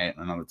 28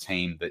 on another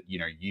team that,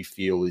 you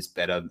feel is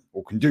better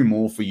or can do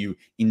more for you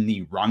in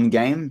the run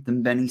game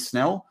than Benny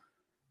Snell,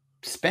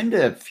 spend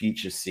a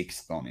future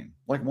 6th on him.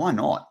 Like, why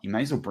not? You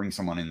may as well bring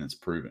someone in that's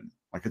proven.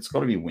 Like, it's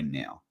got to be a win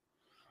now.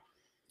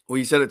 Well,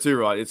 you said it too,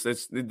 right? It's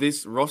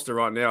this roster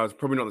right now is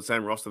probably not the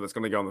same roster that's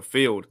going to go on the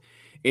field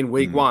in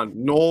week 1,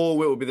 nor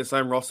will it be the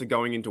same roster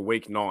going into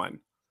week 9.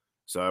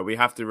 So we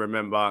have to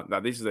remember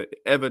that this is an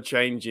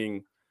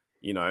ever-changing,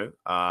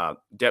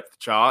 depth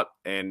chart,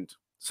 and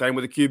same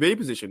with the QB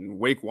position.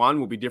 Week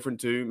 1 will be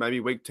different to maybe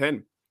week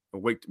 10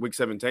 or week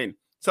 17.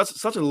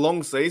 Such a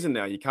long season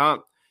now. You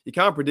can't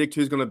predict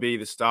who's going to be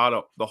the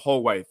starter the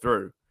whole way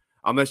through,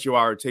 unless you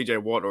are a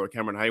TJ Watt or a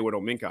Cameron Hayward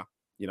or Minka.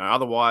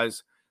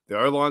 Otherwise the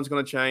O-line's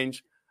going to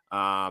change.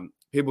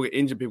 People get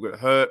injured, people get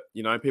hurt.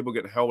 People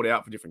get held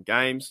out for different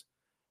games.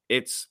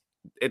 It's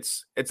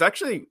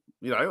actually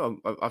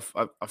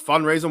a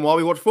fun reason why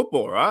we watch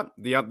football, right?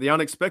 The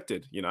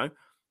unexpected,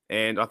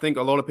 And I think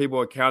a lot of people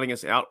are counting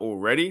us out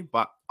already,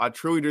 but I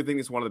truly do think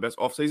it's one of the best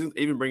off seasons.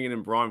 Even bringing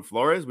in Brian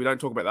Flores, we don't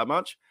talk about that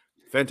much.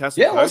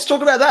 Fantastic. Yeah, coach. Let's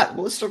talk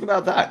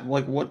about that.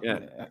 Like, what? Yeah.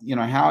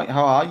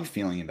 How are you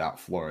feeling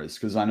about Flores?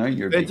 Because I know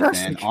you're a big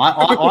fan.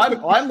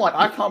 I'm like,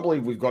 I can't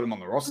believe we've got him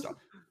on the roster.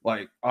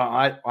 Like,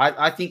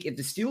 I think if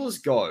the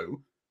Steelers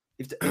go,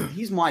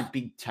 here's my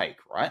big take,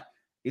 right?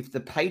 If the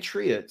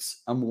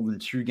Patriots are more than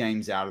 2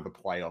 games out of the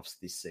playoffs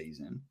this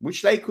season,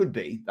 which they could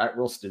be, that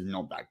roster is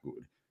not that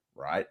good,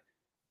 right?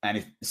 And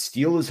if the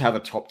Steelers have a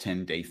top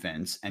 10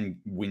 defense and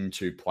win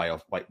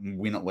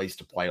at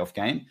least a playoff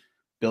game,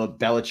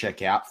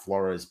 Belichick out,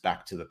 Flores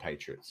back to the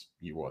Patriots.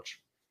 You watch.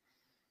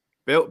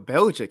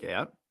 Belichick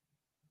out?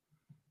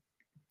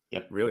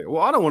 Yep. Really?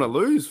 Well, I don't want to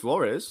lose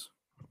Flores.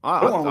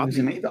 I don't want to lose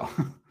him either.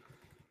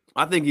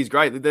 I think he's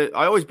great.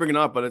 I always bring it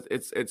up, but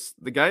it's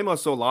the game I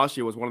saw last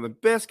year was one of the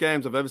best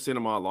games I've ever seen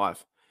in my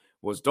life.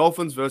 Was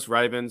Dolphins versus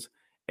Ravens.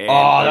 And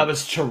that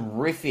was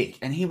terrific.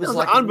 And he was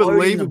like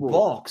unbelievable. The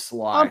box,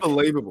 like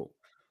unbelievable.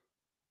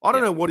 I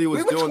don't know what he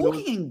was doing. We were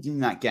talking in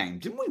that game.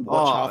 Didn't we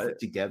watch half it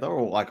together?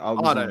 Or like I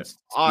don't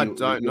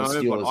know,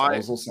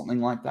 Steelers or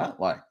something like that.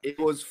 Like it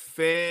was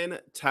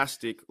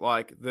fantastic.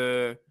 Like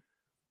the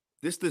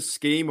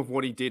scheme of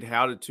what he did,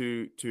 how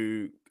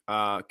to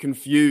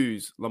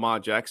confuse Lamar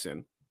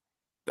Jackson.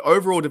 The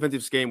overall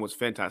defensive scheme was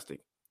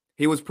fantastic.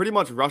 He was pretty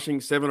much rushing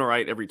 7 or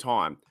 8 every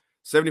time,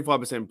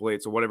 75%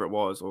 blitz or whatever it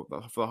was, for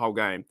the whole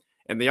game.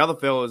 And the other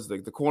fellas, the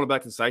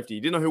cornerback and safety,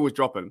 you didn't know who was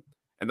dropping,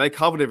 and they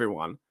covered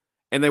everyone.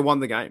 And they won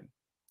the game.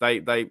 They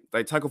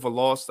tackled for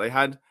loss. They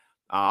had,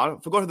 I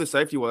forgot who the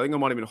safety was. I think it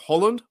might have been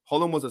Holland.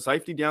 Holland was a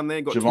safety down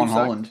there. Got Javon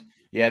Holland.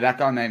 Yeah, that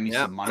guy made me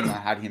some money.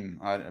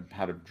 I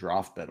had a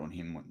draft bet on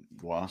him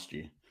last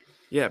year.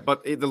 Yeah,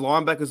 but the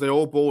linebackers, they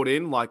all bought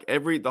in. Like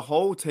the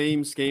whole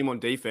team scheme on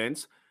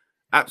defense,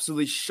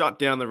 absolutely shut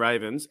down the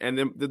Ravens. And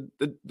then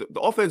the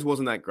offense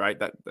wasn't that great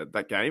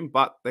that game,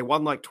 but they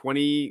won like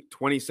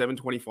 27,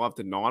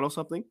 25-9 or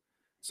something.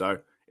 So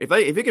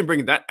if he can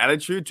bring that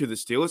attitude to the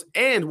Steelers,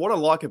 and what I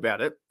like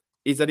about it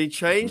is that he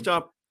changed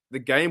up the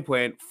game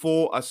plan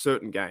for a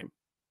certain game,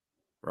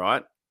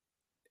 right?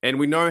 And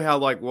we know how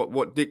like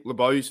what Dick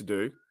LeBeau used to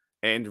do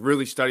and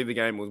really study the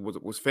game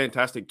was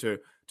fantastic to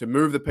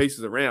move the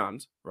pieces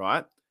around,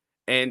 right?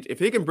 And if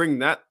he can bring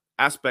that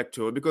aspect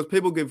to it, because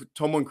people give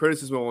Tomlin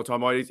criticism all the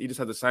time, he just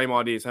had the same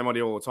idea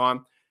all the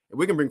time. If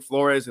we can bring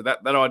Flores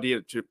that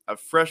idea to a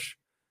fresh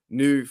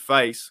new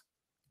face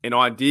and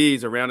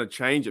ideas around and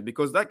change it,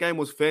 because that game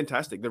was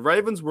fantastic. The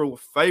Ravens were a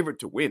favorite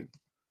to win,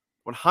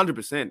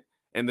 100%.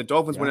 And the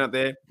Dolphins went out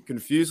there,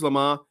 confused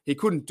Lamar. He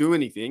couldn't do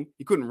anything.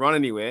 He couldn't run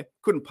anywhere,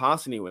 couldn't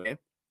pass anywhere. It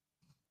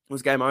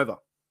was game over.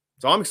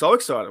 So I'm so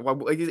excited.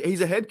 Well, he's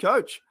a head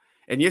coach.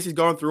 And yes, he's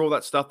going through all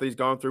that stuff that he's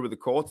going through with the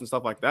courts and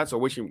stuff like that. So I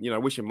wish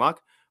him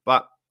luck.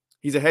 But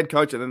he's a head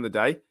coach at the end of the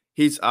day.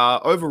 His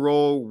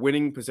overall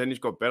winning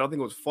percentage got better. I think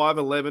it was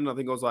 5-11. I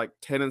think it was like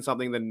 10 and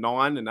something, then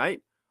 9 and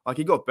 8. Like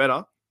he got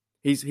better.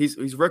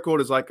 His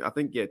record is like, I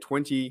think,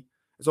 20.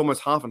 It's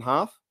almost half and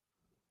half.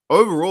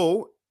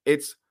 Overall,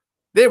 it's,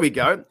 there we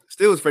go.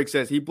 Steelers Freak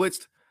says he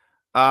blitzed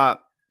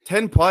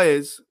 10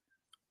 players.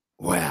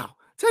 Wow.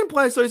 10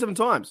 players 37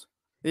 times.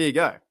 There you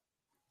go.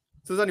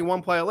 So there's only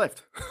one player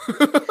left.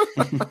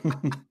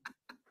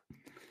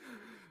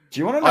 Do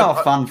you want to know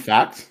a fun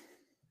fact?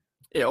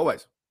 Yeah,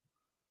 always.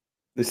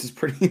 This is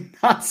pretty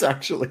nuts,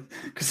 actually,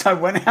 because I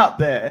went out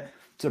there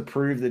to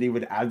prove that he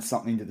would add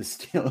something to the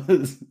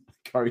Steelers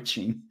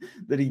coaching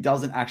that he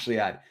doesn't actually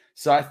add.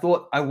 So I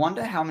thought, I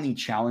wonder how many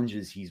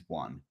challenges he's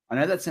won. I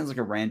know that sounds like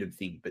a random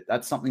thing, but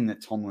that's something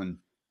that Tomlin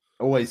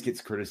always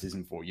gets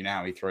criticism for. You know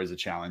how he throws a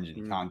challenge and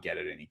he can't get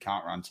it and he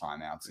can't run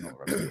timeouts and all the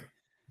rest of it.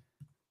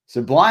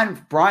 So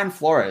Brian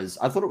Flores,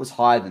 I thought it was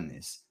higher than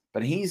this,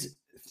 but he's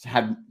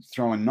had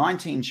thrown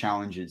 19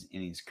 challenges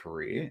in his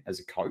career as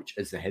a coach,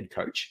 as the head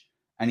coach,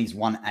 and he's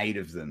won 8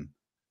 of them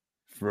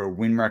for a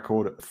win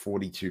record of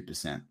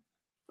 42%.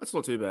 That's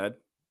not too bad.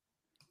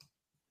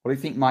 What do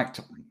you think Mike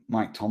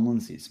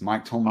Tomlin's is?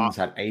 Mike Tomlin's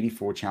had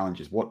 84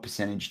 challenges. What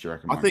percentage do you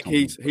reckon? I think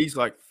he's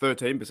like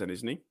 13%,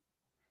 isn't he?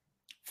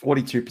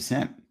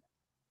 42%.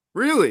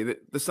 Really?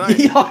 The same?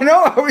 Yeah, I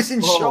know. I was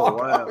in shock.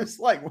 Wow. I was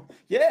like,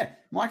 yeah,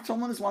 Mike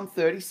Tomlin has won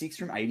 36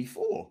 from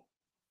 84.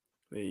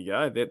 There you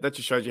go. That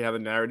just shows you how the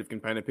narrative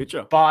can paint a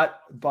picture. But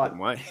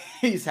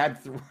he's had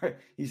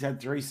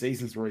 3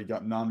 seasons where he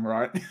got none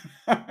right.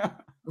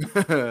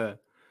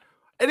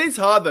 It is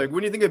hard though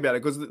when you think about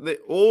it, because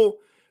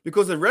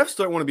because the refs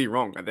don't want to be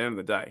wrong at the end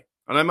of the day.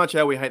 I know much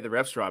how we hate the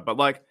refs, right? But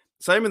like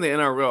same in the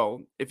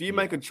NRL, if you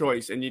make a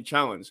choice and you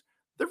challenge,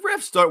 the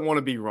refs don't want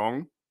to be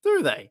wrong,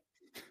 do they?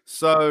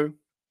 So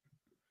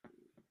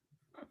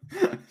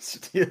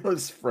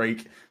Steelers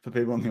Freak, for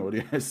people on the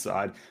audio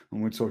side,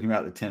 when we're talking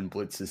about the 10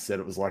 blitzes, said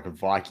it was like a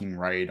Viking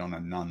raid on a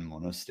nun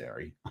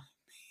monastery.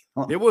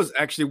 It was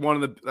actually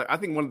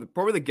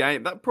probably the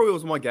game, that probably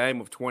was my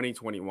game of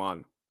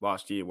 2021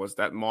 last year, was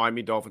that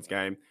Miami Dolphins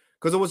game.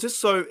 Because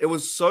it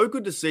was so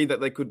good to see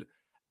that they could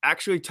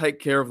actually take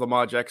care of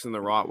Lamar Jackson the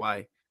right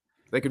way.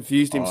 They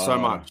confused him so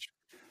much.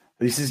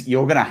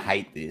 You're going to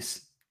hate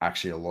this.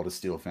 Actually, a lot of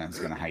Steel fans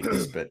are going to hate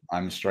this, but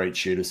I'm a straight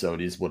shooter, so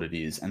it is what it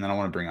is. And then I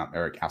want to bring up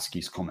Eric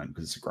Askew's comment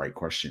because it's a great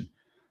question.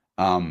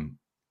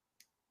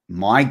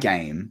 My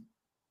game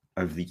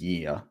of the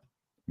year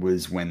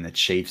was when the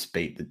Chiefs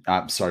when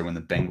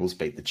the Bengals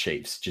beat the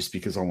Chiefs, just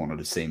because I wanted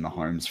to see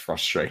Mahomes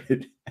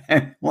frustrated.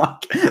 And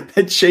like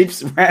the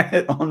Chiefs ran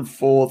it on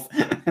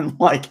 4th and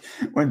like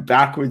went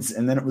backwards,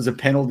 and then it was a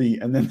penalty,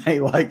 and then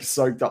they like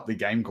soaked up the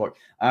game clock.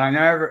 And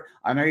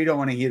I know you don't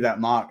want to hear that,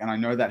 Mark, and I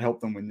know that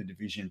helped them win the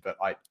division, but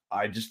I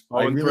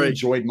really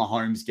enjoyed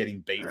Mahomes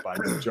getting beat by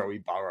Joey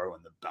Burrow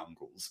and the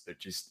Bengals.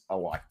 I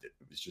liked it.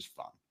 It was just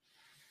fun.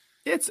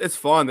 It's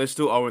fine. They're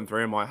still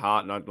 0-3 in my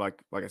heart, and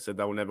like I said,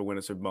 they will never win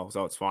a Super Bowl,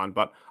 so it's fine.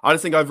 But I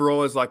just think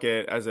overall, as a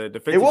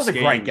defensive, it was a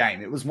great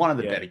game. It was one of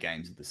the better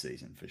games of the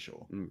season for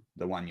sure.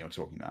 The one you're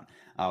talking about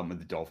with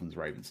the Dolphins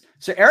Ravens.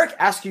 So Eric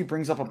Askew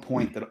brings up a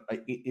point that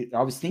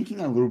I was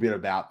thinking a little bit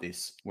about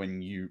this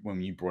when you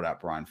brought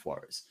up Brian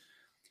Flores.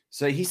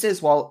 So he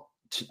says, while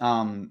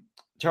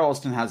Terrell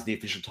Austin has the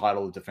official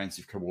title of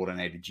defensive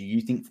coordinator, do you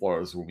think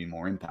Flores will be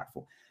more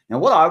impactful? Now,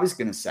 what I was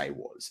going to say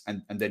was,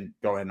 and then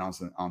go ahead and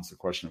answer the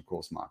question, of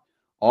course, Mark.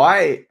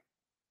 If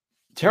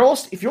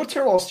you're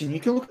Terrell Austin,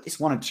 you can look at this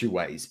one of 2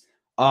 ways.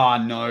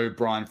 No,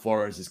 Brian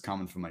Flores is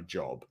coming for my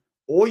job.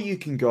 Or you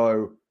can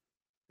go,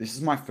 this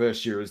is my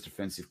first year as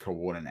defensive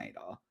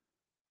coordinator.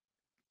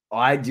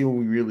 I deal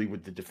really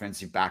with the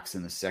defensive backs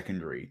in the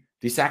secondary.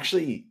 This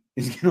actually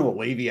is going to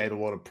alleviate a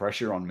lot of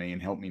pressure on me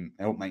and help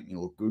make me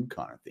look good,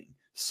 kind of thing.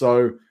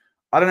 So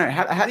I don't know.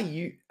 How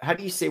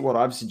do you see what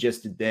I've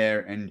suggested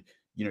there? And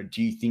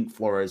do you think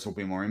Flores will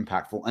be more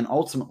impactful? And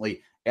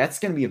ultimately, that's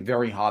going to be a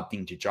very hard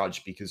thing to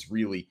judge, because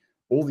really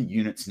all the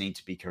units need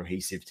to be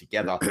cohesive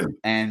together.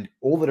 And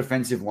all the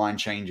defensive line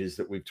changes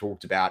that we've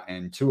talked about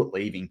and Tuitt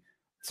leaving,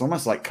 it's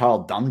almost like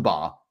Carl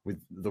Dunbar with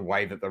the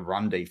way that the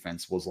run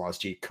defense was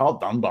last year. Carl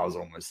Dunbar is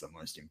almost the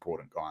most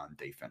important guy on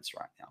defense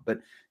right now. But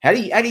how do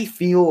you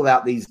feel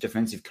about these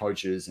defensive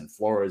coaches and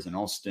Flores and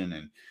Austin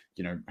and,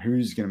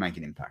 who's going to make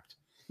an impact?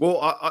 Well,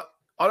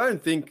 I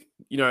don't think,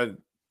 I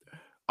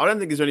don't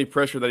think there's any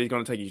pressure that he's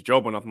going to take his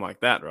job or nothing like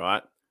that,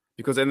 right?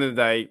 Because at the end of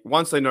the day,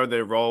 once they know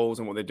their roles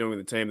and what they're doing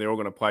with the team, they're all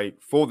going to play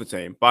for the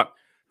team. But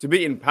to be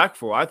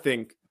impactful, I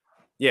think,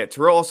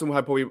 Terrell Austin will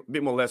have probably a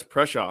bit more less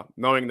pressure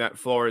knowing that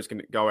Flores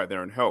can go out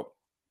there and help.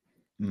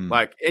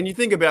 And you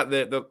think about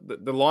the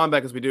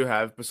linebackers we do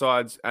have,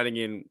 besides adding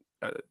in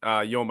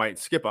your mate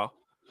Skipper,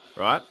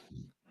 right?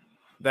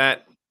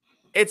 That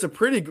it's a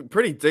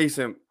pretty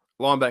decent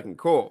linebacking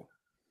core,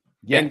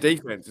 and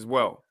defense as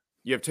well.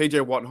 You have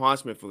TJ Watt and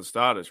Highsmith for the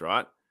starters,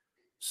 right?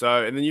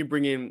 So, and then you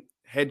bring in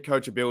head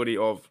coach ability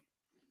of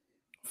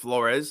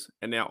Flores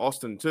and now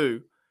Austin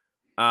too.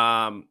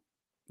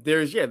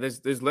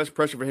 There's less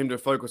pressure for him to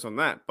focus on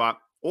that, but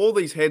all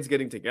these heads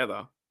getting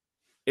together.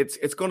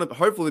 It's going to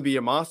hopefully be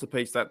a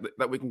masterpiece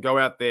that we can go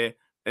out there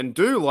and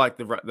do like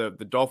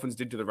the Dolphins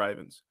did to the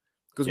Ravens.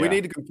 Because we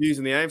need to confuse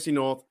in the AFC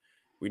North.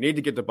 We need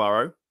to get to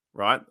Burrow,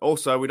 right?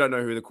 Also, we don't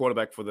know who the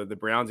quarterback for the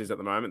Browns is at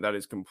the moment. That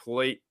is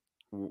complete.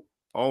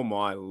 Oh,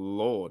 my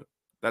Lord.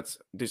 That's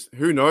just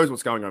who knows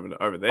what's going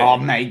over there. Oh,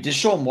 mate,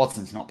 Deshaun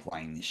Watson's not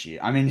playing this year.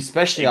 I mean,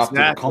 especially after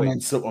the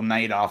comments that were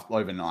made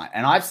overnight.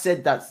 And I've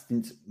said that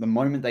since the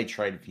moment they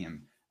traded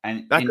him.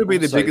 And that could be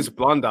the biggest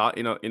blunder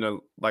in a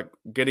like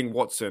getting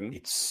Watson.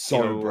 It's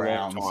so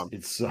Browns.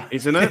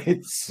 Isn't it?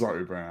 It's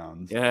so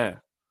Browns. Yeah.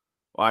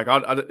 Like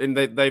and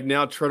they've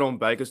now tread on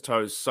Baker's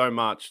toes so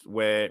much.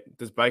 Where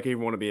does Baker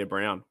even want to be a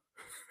Brown?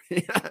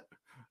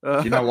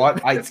 You know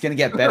what? It's going to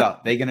get better.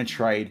 They're going to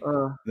trade.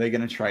 They're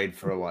going to trade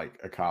for like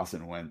a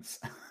Carson Wentz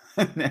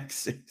next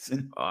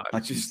season. I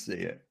just see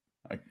it.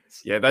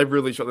 Yeah, they've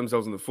really shot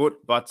themselves in the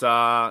foot. But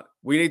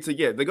we need to,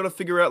 they've got to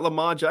figure out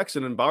Lamar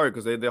Jackson and Burrow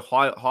because they're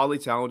highly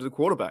talented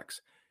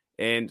quarterbacks.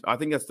 And I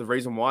think that's the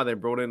reason why they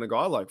brought in a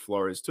guy like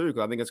Flores too,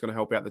 because I think it's going to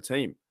help out the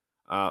team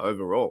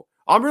overall.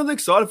 I'm really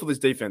excited for this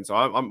defense.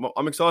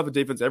 I'm excited for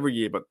defense every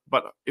year,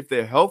 but if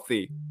they're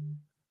healthy,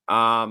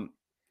 and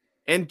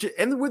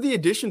with the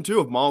addition too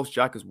of Miles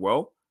Jack as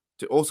well,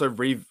 to also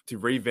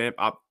revamp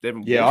up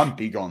Devin Bush. Yeah, I'm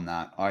big on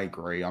that. I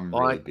agree. I'm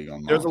really big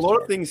on that. There's a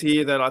lot of things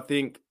here that I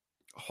think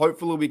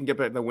hopefully we can get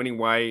back the winning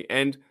way.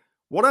 And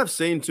what I've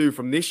seen too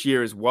from this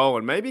year as well,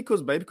 and maybe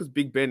because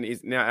Big Ben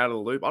is now out of the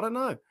loop, I don't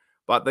know.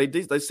 But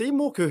they seem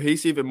more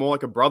cohesive and more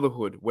like a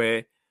brotherhood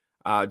where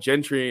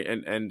Gentry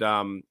and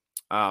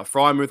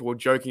Frymouth were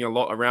joking a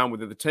lot around with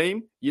the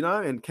team,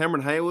 and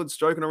Cameron Hayward's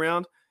joking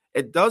around.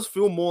 It does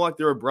feel more like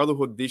they're a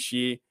brotherhood this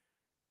year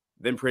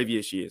than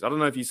previous years. I don't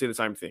know if you see the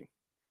same thing.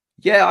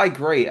 Yeah, I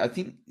agree. I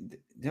think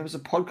there was a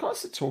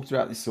podcast that talked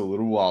about this a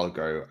little while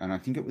ago, and I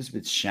think it was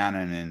with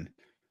Shannon and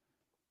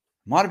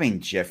might have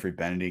been Jeffrey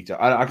Benedict.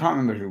 I can't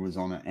remember who was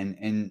on it.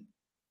 And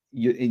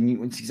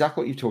it's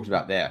exactly what you talked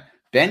about there.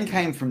 Ben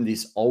came from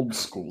this old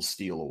school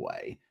Steeler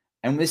way,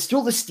 and we're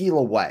still the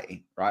Steeler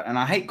way, right? And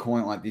I hate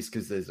calling it like this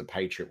because there's a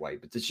Patriot way,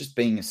 but it's just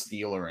being a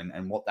Steeler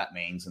and what that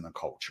means in the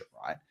culture,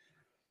 right?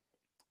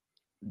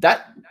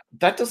 That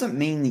doesn't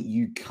mean that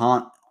you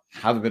can't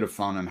have a bit of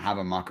fun and have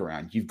a muck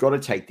around. You've got to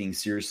take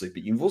things seriously,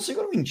 but you've also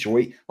got to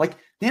enjoy, like, at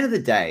the end of the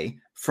day,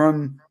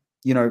 from,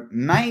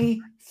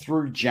 May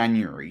through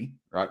January,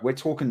 right? We're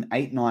talking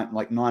 9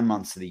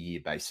 months of the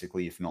year,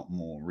 basically, if not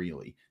more,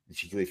 really,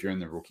 particularly if you're in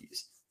the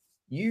rookies.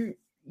 You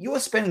are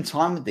spending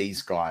time with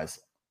these guys.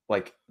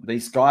 Like,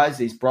 these guys,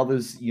 these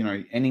brothers,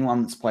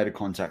 anyone that's played a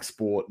contact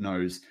sport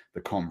knows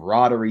the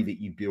camaraderie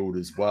that you build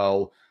as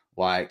well.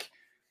 Like,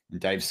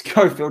 Dave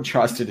Schofield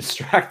tries to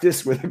distract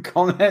us with a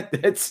comment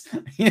that's,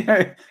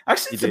 actually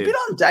it's a bit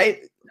on Dave.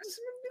 It's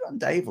a bit on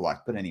Dave,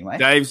 but anyway.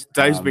 Dave's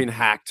been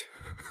hacked.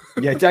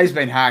 Yeah, Dave's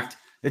been hacked.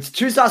 It's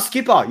two-star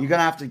Skipper. You're going to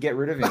have to get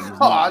rid of him.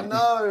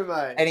 No,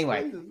 mate.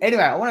 Anyway,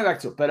 I want to go back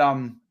to it. But,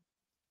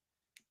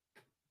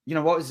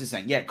 what was this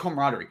saying? Yeah,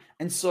 camaraderie.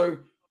 And so,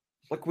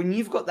 like, when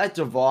you've got that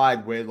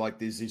divide where, like,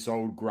 there's this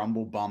old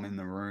grumble bum in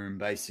the room,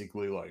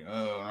 basically, like,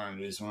 oh, I don't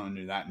do this, I don't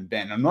do that. And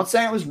Ben, I'm not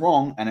saying it was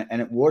wrong, and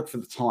it worked for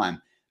the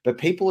time, but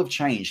people have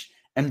changed.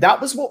 And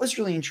that was what was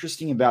really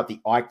interesting about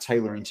the Ike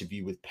Taylor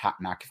interview with Pat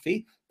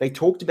McAfee. They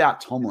talked about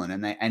Tomlin,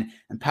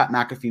 and Pat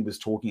McAfee was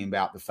talking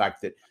about the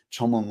fact that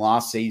Tomlin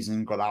last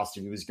season got asked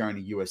if he was going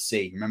to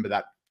USC. Remember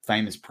that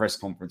famous press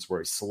conference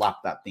where he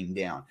slapped that thing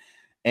down?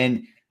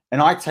 And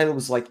Ike Taylor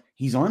was like,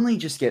 he's only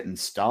just getting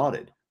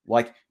started.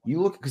 Like,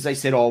 you look, because they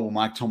said, oh, well,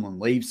 Mike Tomlin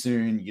leaves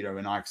soon,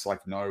 and Ike's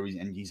like, no,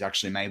 and he's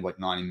actually made like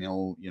 90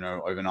 mil,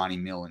 over 90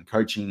 mil in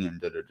coaching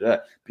and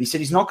But he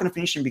said he's not going to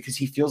finish him because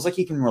he feels like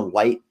he can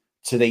relate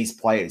to these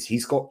players.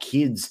 He's got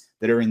kids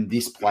that are in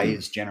this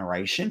player's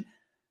generation.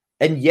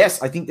 And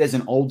yes, I think there's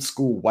an old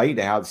school way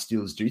to how the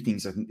Steelers do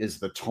things. I think there's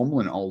the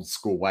Tomlin old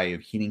school way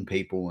of hitting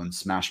people and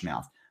smash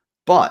mouth.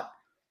 But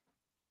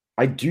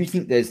I do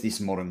think there's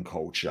this modern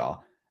culture.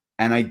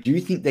 And I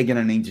do think they're going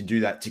to need to do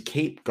that to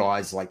keep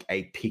guys like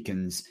a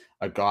Pickens,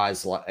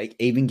 guys like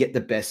even get the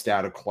best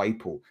out of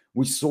Claypool.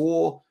 We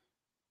saw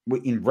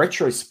in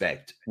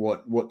retrospect,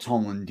 what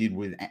Tomlin did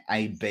with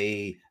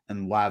AB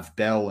and Lav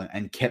Bell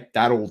and kept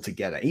that all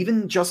together.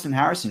 Even Justin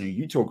Harrison, who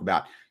you talk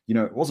about,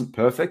 it wasn't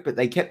perfect, but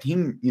they kept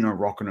him,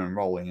 rocking and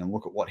rolling, and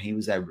look at what he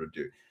was able to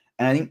do.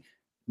 And I think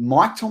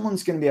Mike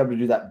Tomlin's going to be able to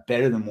do that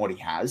better than what he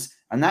has.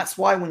 And that's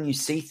why when you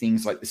see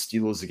things like the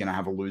Steelers are going to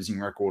have a losing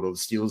record, or the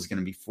Steelers are going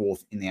to be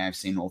fourth in the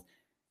AFC North,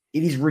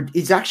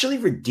 it's actually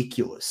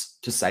ridiculous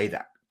to say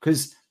that,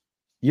 because,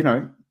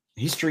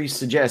 history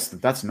suggests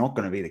that that's not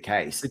going to be the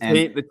case.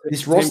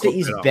 This roster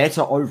is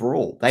better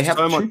overall. They have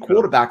two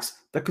quarterbacks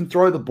that can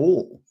throw the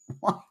ball.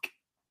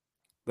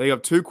 They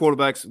have two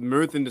quarterbacks,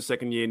 Muth in the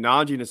second year,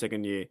 Najee in the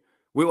second year.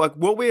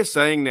 What we're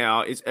saying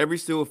now is every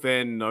Steelers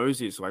fan knows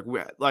this.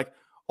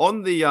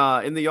 On the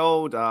in the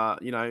old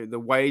the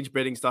wage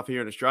betting stuff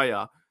here in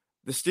Australia,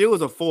 the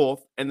Steelers are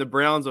fourth and the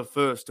Browns are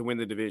first to win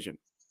the division.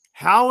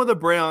 How are the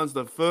Browns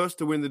the first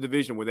to win the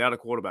division without a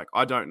quarterback?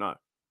 I don't know.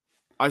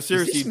 I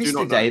seriously do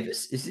not know.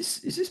 Davis?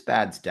 Is this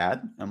Bad's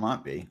dad? It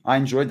might be. I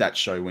enjoyed that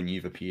show when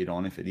you've appeared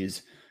on, if it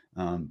is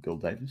Bill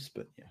Davis,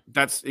 but yeah.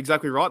 That's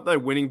exactly right, though.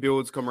 Winning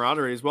builds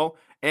camaraderie as well.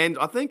 And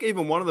I think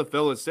even one of the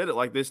fellas said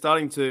it, they're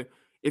starting to,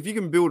 if you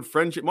can build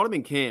friendship, might have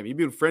been Cam, you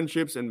build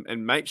friendships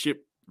and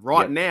mateship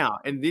now,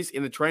 and this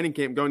in the training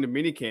camp, going to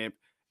mini camp,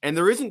 and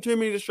there isn't too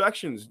many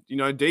distractions.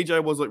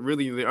 DJ was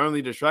really the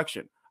only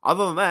distraction.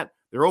 Other than that,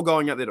 they're all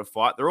going out there to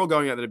fight. They're all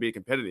going out there to be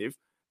competitive.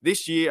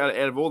 This year, out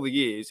of all the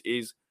years,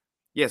 is,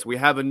 yes, we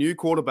have a new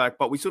quarterback,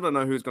 but we still don't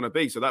know who it's going to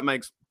be. So that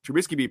makes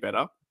Trubisky be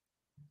better.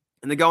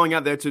 And they're going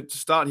out there to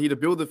start here to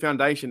build the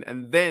foundation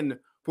and then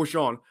push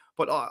on.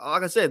 But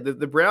like I said,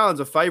 the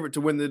Browns are favorite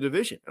to win the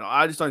division. And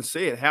I just don't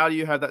see it. How do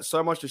you have that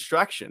so much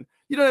distraction?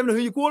 You don't even know who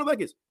your quarterback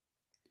is.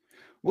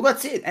 Well,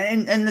 that's it.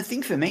 And the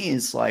thing for me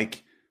is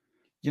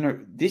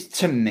this,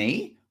 to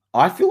me,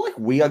 I feel like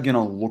we are going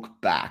to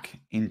look back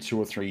in 2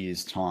 or 3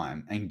 years'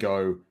 time and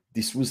go,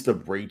 this was the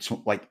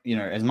retool.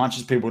 As much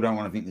as people don't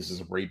want to think this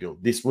is a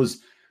rebuild, this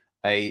was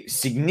a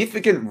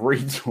significant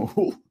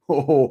retool,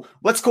 or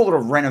let's call it a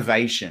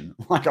renovation,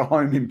 like a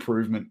home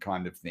improvement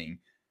kind of thing.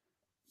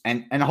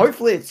 And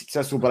hopefully it's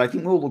successful, but I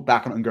think we'll look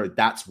back on it and go,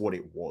 that's what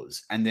it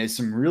was. And there's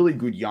some really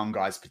good young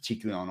guys,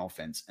 particularly on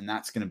offense, and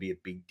that's going to be a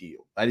big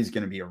deal. That is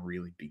going to be a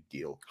really big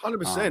deal.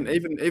 100%.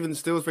 Even the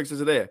Steelers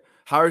fixers are there.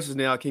 Harris is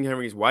now king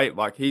hammering his weight.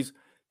 He's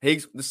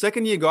the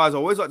second year guys. I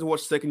always like to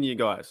watch second year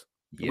guys.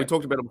 Yep. We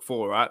talked about it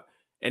before, right?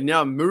 And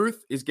now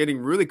Muth is getting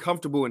really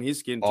comfortable in his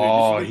skin too.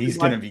 Oh, he's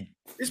going to be.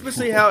 Just to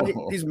see how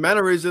his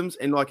mannerisms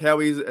and how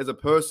he is as a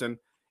person,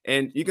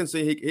 and you can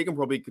see he can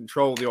probably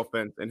control the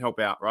offense and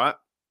help out, right?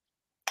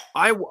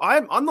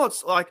 I'm not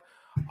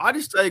I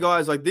just say,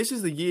 guys, this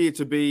is the year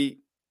to be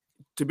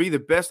the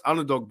best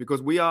underdog,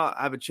 because we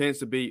have a chance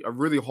to be a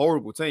really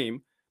horrible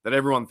team that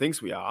everyone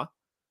thinks we are,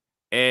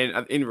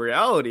 and in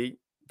reality,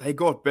 they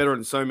got better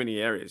in so many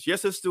areas.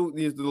 Yes, there's still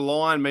the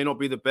line may not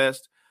be the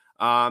best.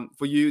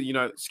 For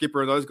you,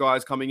 Skipper and those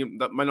guys coming in,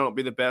 that may not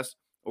be the best,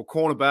 or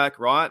cornerback,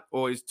 right?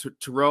 Or is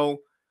Terrell,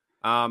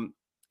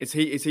 is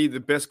he the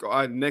best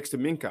guy next to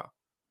Minka?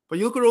 But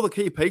you look at all the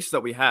key pieces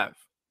that we have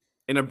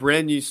in a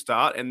brand new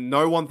start, and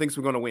no one thinks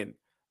we're going to win.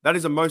 That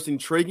is the most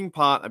intriguing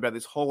part about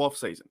this whole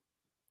offseason,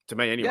 to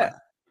me anyway. Yeah.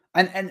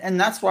 And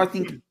that's why I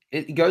think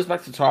it goes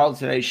back to Tyler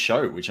today's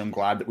show, which I'm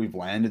glad that we've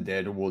landed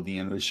there toward the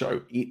end of the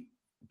show.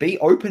 Be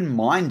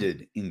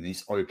open-minded in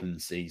this open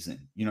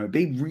season.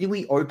 Be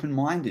really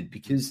open-minded,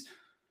 because,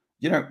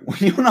 you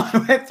and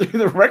I went through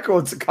the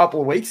records a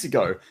couple of weeks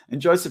ago,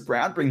 and Joseph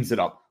Brown brings it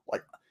up.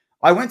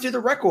 I went through the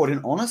record, and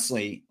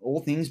honestly, all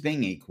things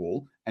being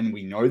equal, and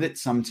we know that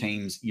some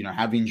teams,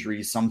 have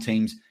injuries, some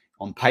teams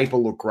on paper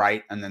look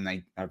great, and then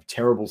they have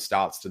terrible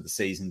starts to the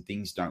season,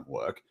 things don't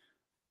work.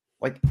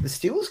 The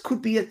Steelers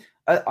could be,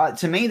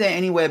 to me, they're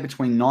anywhere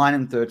between 9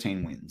 and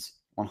 13 wins.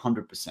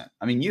 100%.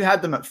 I mean, you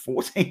had them at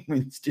 14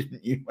 wins,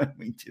 didn't you, when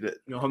we did it?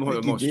 No, I'm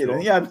not sure.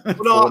 Yeah,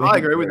 no, I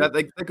agree with that.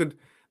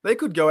 They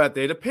could go out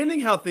there, depending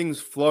how things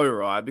flow,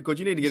 right? Because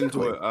you need to get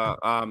into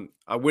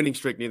a winning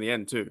streak near the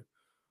end too,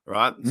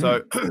 right?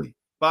 So,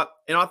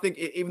 I think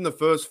even the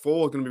first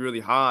four is going to be really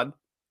hard.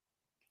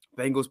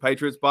 Bengals,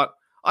 Patriots, but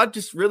I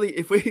just really,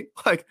 if we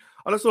I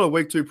just saw a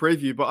week 2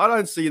 preview, but I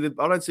don't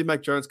see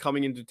Mac Jones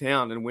coming into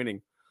town and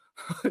winning.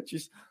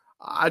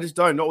 I just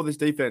don't. Not with this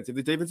defense. If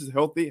the defense is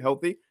healthy.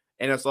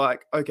 And it's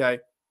okay,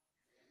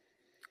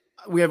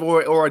 we have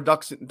all our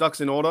ducks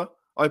in order,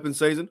 open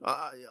season.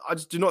 I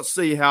just do not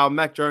see how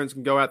Mac Jones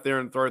can go out there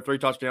and throw 3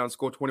 touchdowns,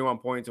 score 21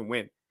 points, and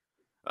win.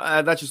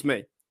 That's just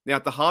me. Now,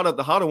 the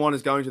harder one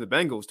is going to the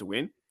Bengals to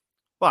win.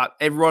 But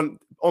everyone,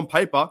 on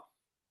paper,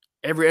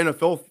 every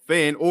NFL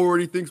fan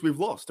already thinks we've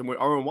lost and we're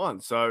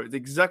 0-1. So it's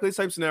exactly the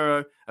same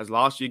scenario as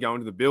last year going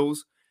to the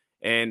Bills.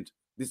 And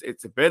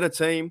it's a better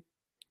team.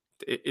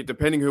 It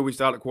depending who we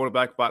start at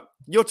quarterback, but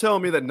you're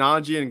telling me that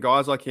Najee and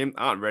guys like him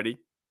aren't ready?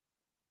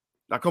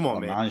 Now, come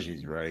on, man.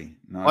 Najee's ready.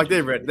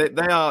 They're ready.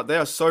 They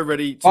are so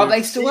ready.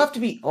 They still have to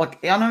be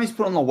I know he's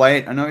put on the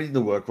weight. I know he did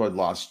the workload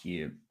last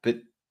year,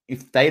 but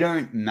if they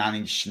don't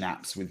manage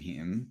snaps with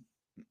him,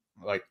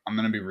 like, I'm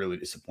going to be really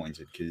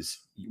disappointed because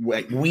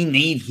we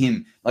need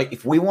him. Like,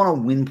 if we want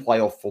to win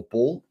playoff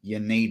football, you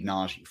need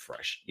Najee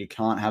fresh. You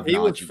can't have. He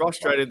was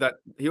frustrated that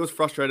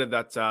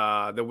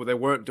they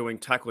weren't doing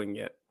tackling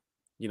yet.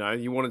 You know,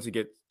 he wanted to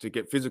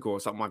get physical or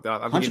something like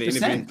that.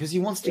 100% because he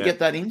wants to get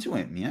that into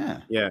him.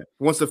 Yeah, yeah.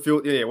 He wants to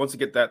feel. Yeah, he wants to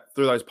get that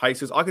through those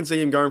paces. I can see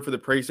him going for the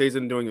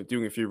preseason,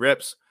 doing a few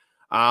reps.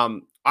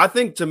 I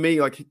think to me,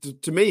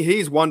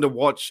 he's one to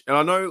watch. And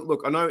I know.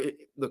 Look.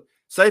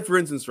 Say for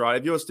instance, right?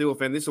 If you're a Steelers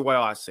fan, this is the way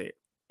I see it: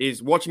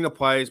 is watching the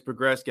players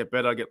progress, get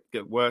better,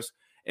 get worse,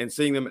 and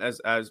seeing them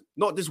as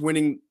not just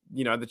winning,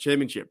 you know, the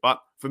championship.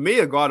 But for me,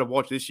 a guy to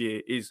watch this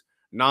year is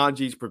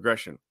Najee's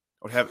progression.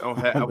 Of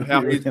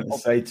how he's going to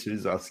say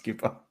to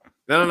skipper.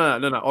 No.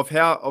 Of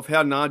how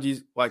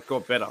Najee's like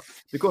got better.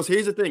 Because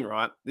here's the thing,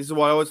 right? This is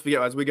why I always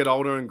forget as we get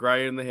older and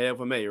grey in the hair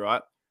for me,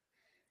 right?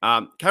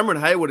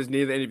 Cameron Hayward is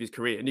near the end of his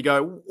career, and you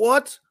go,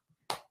 what?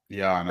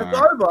 Yeah, I know. It's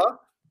over.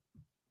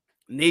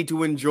 Need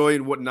to enjoy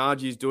what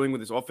Najee is doing with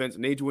this offense.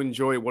 Need to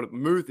enjoy what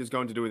Muth is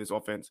going to do with this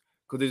offense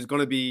because it's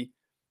going to be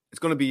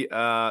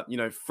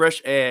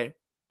fresh air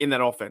in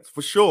that offense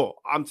for sure.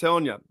 I'm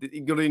telling you,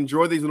 you got to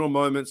enjoy these little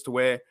moments to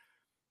where.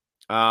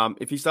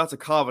 If he starts to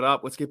carve it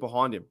up, let's get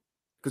behind him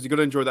because you got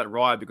to enjoy that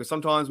ride. Because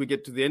sometimes we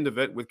get to the end of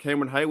it with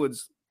Cameron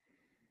Hayward's,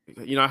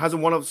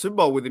 hasn't won a Super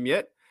Bowl with him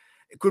yet.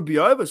 It could be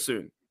over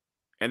soon,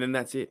 and then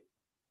that's it.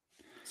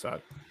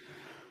 So,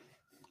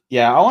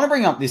 yeah, I want to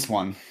bring up this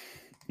one.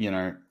 You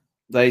know,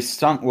 they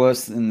stunk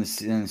worse than the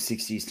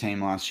 60s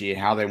team last year.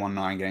 How they won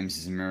 9 games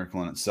is a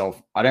miracle in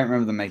itself. I don't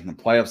remember them making the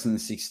playoffs in the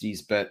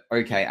 60s, but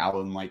okay,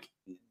 Alan, like.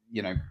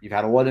 You know, you've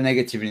had a lot of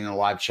negativity in the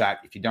live chat.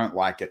 If you don't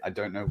like it, I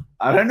don't know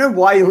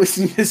why you're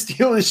listening to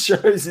Steelers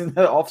shows in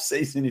the off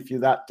season if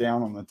you're that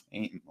down on the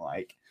team.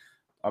 Like,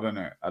 I don't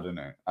know.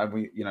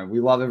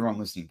 We love everyone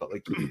listening, but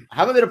like,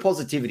 have a bit of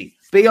positivity.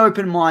 Be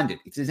open-minded.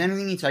 If there's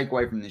anything you take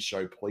away from this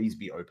show, please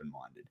be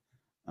open-minded.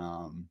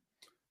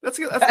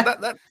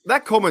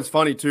 That comment's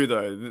funny too,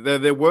 though.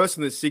 They're worse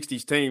than the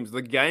 60s teams.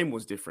 The game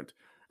was different.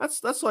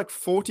 That's like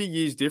 40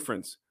 years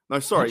difference. No,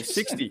 sorry,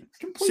 60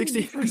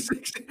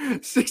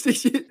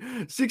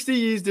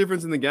 years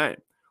difference in the game.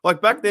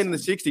 Like back then in the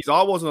 60s,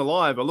 I wasn't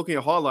alive, but looking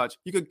at highlights,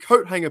 you could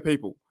coat hanger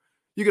people.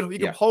 You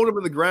could hold them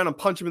in the ground and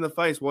punch them in the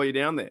face while you're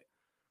down there.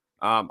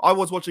 I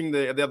was watching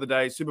the other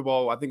day, Super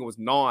Bowl, I think it was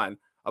 9.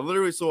 I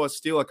literally saw a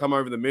Steeler come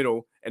over the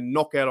middle and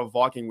knock out a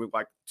Viking with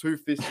like 2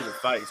 fists to the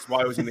face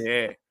while he was in the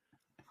air.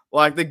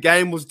 Like the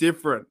game was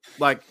different.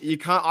 Like you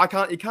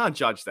can't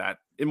judge that.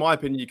 In my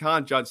opinion, you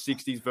can't judge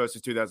 60s versus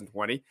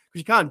 2020 because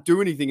you can't do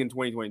anything in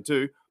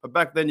 2022. But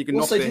back then, you can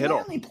knock their head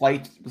off.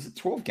 Was it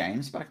 12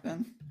 games back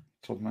then?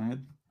 Top of my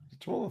head,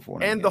 12 or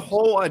 14. And the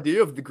whole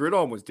idea of the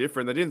gridiron was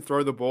different. They didn't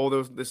throw the ball.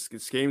 The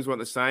schemes weren't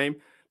the same.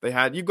 They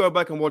had you go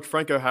back and watch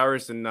Franco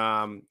Harris and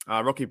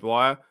Rocky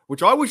Bleier,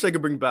 which I wish they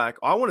could bring back.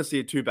 I want to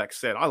see a 2-back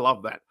set. I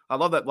love that.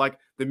 Like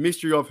the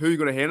mystery of who you're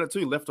going to hand it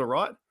to, left or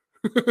right.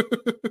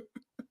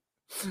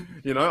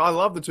 I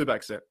love the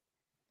 2-back set.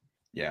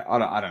 Yeah, I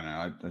don't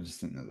know. I just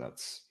think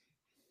that's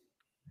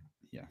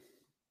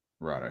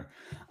righto.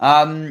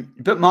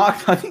 But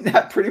Mark, I think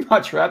that pretty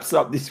much wraps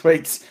up this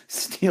week's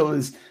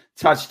Steelers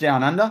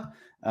Touchdown Under.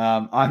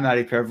 I'm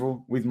Matty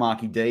Peverell with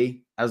Marky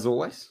D, as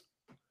always.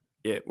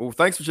 Yeah, well,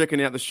 thanks for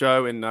checking out the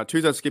show. And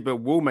Tuesday Skipper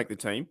will make the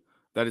team.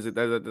 That is the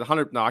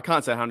 100. No, I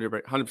can't say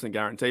 100%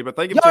 guarantee, but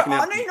thank you for checking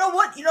out. You know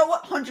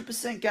what?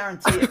 100%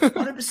 guarantee it.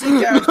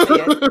 100% guarantee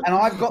it. And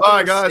I've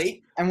got the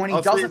receipt. And when he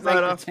doesn't make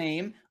the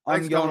team,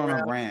 I'm going on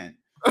a rant.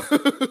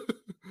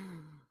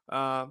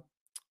 All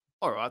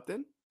right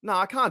then. No,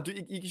 I can't do.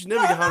 You should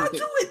never get 100%.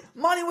 Do it.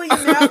 Money where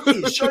your mouth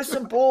is. Show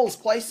some balls.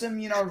 Play some,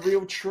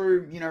 real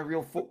true,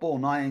 real football,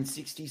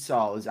 1960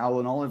 style, as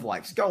Alan Olive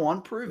likes. Go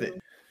on, prove it.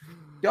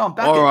 Go on,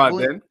 back. All right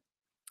then.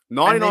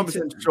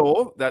 99%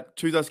 sure that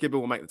Tuesday Skipper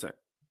will make the team.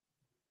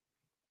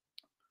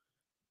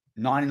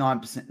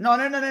 99%. No.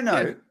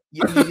 Yeah.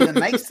 He either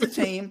makes the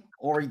team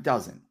or he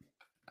doesn't.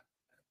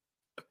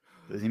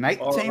 Does he make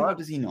the team or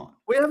does he not?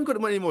 We haven't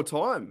got any more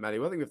time, Matty.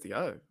 I think we have to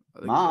go.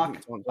 Mark,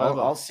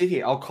 I'll sit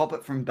here. I'll cop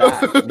it from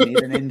back. We need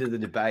an end of the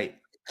debate.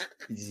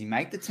 Does he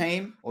make the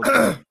team or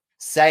does he?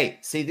 Say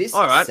it. See this?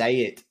 All right. Say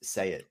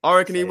it. I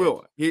reckon he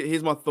will.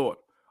 Here's my thought.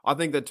 I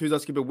think that Tuesday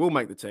Skipper will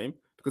make the team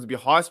because it'll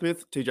be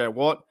Highsmith, TJ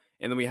Watt,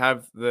 and then we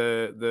have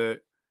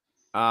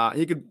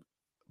he could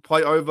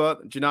play over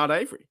Jannard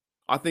Avery.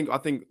 I think I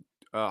can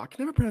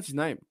never pronounce his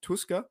name.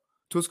 Tuska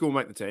will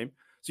make the team.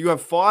 So you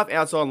have 5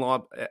 outside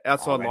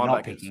linebackers.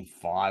 Not picking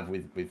 5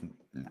 with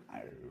no.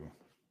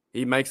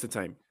 He makes the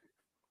team.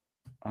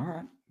 All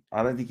right.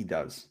 I don't think he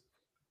does.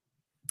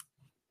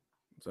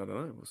 So I don't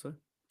know. We'll see.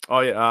 Oh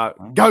yeah.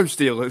 Go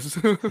Steelers.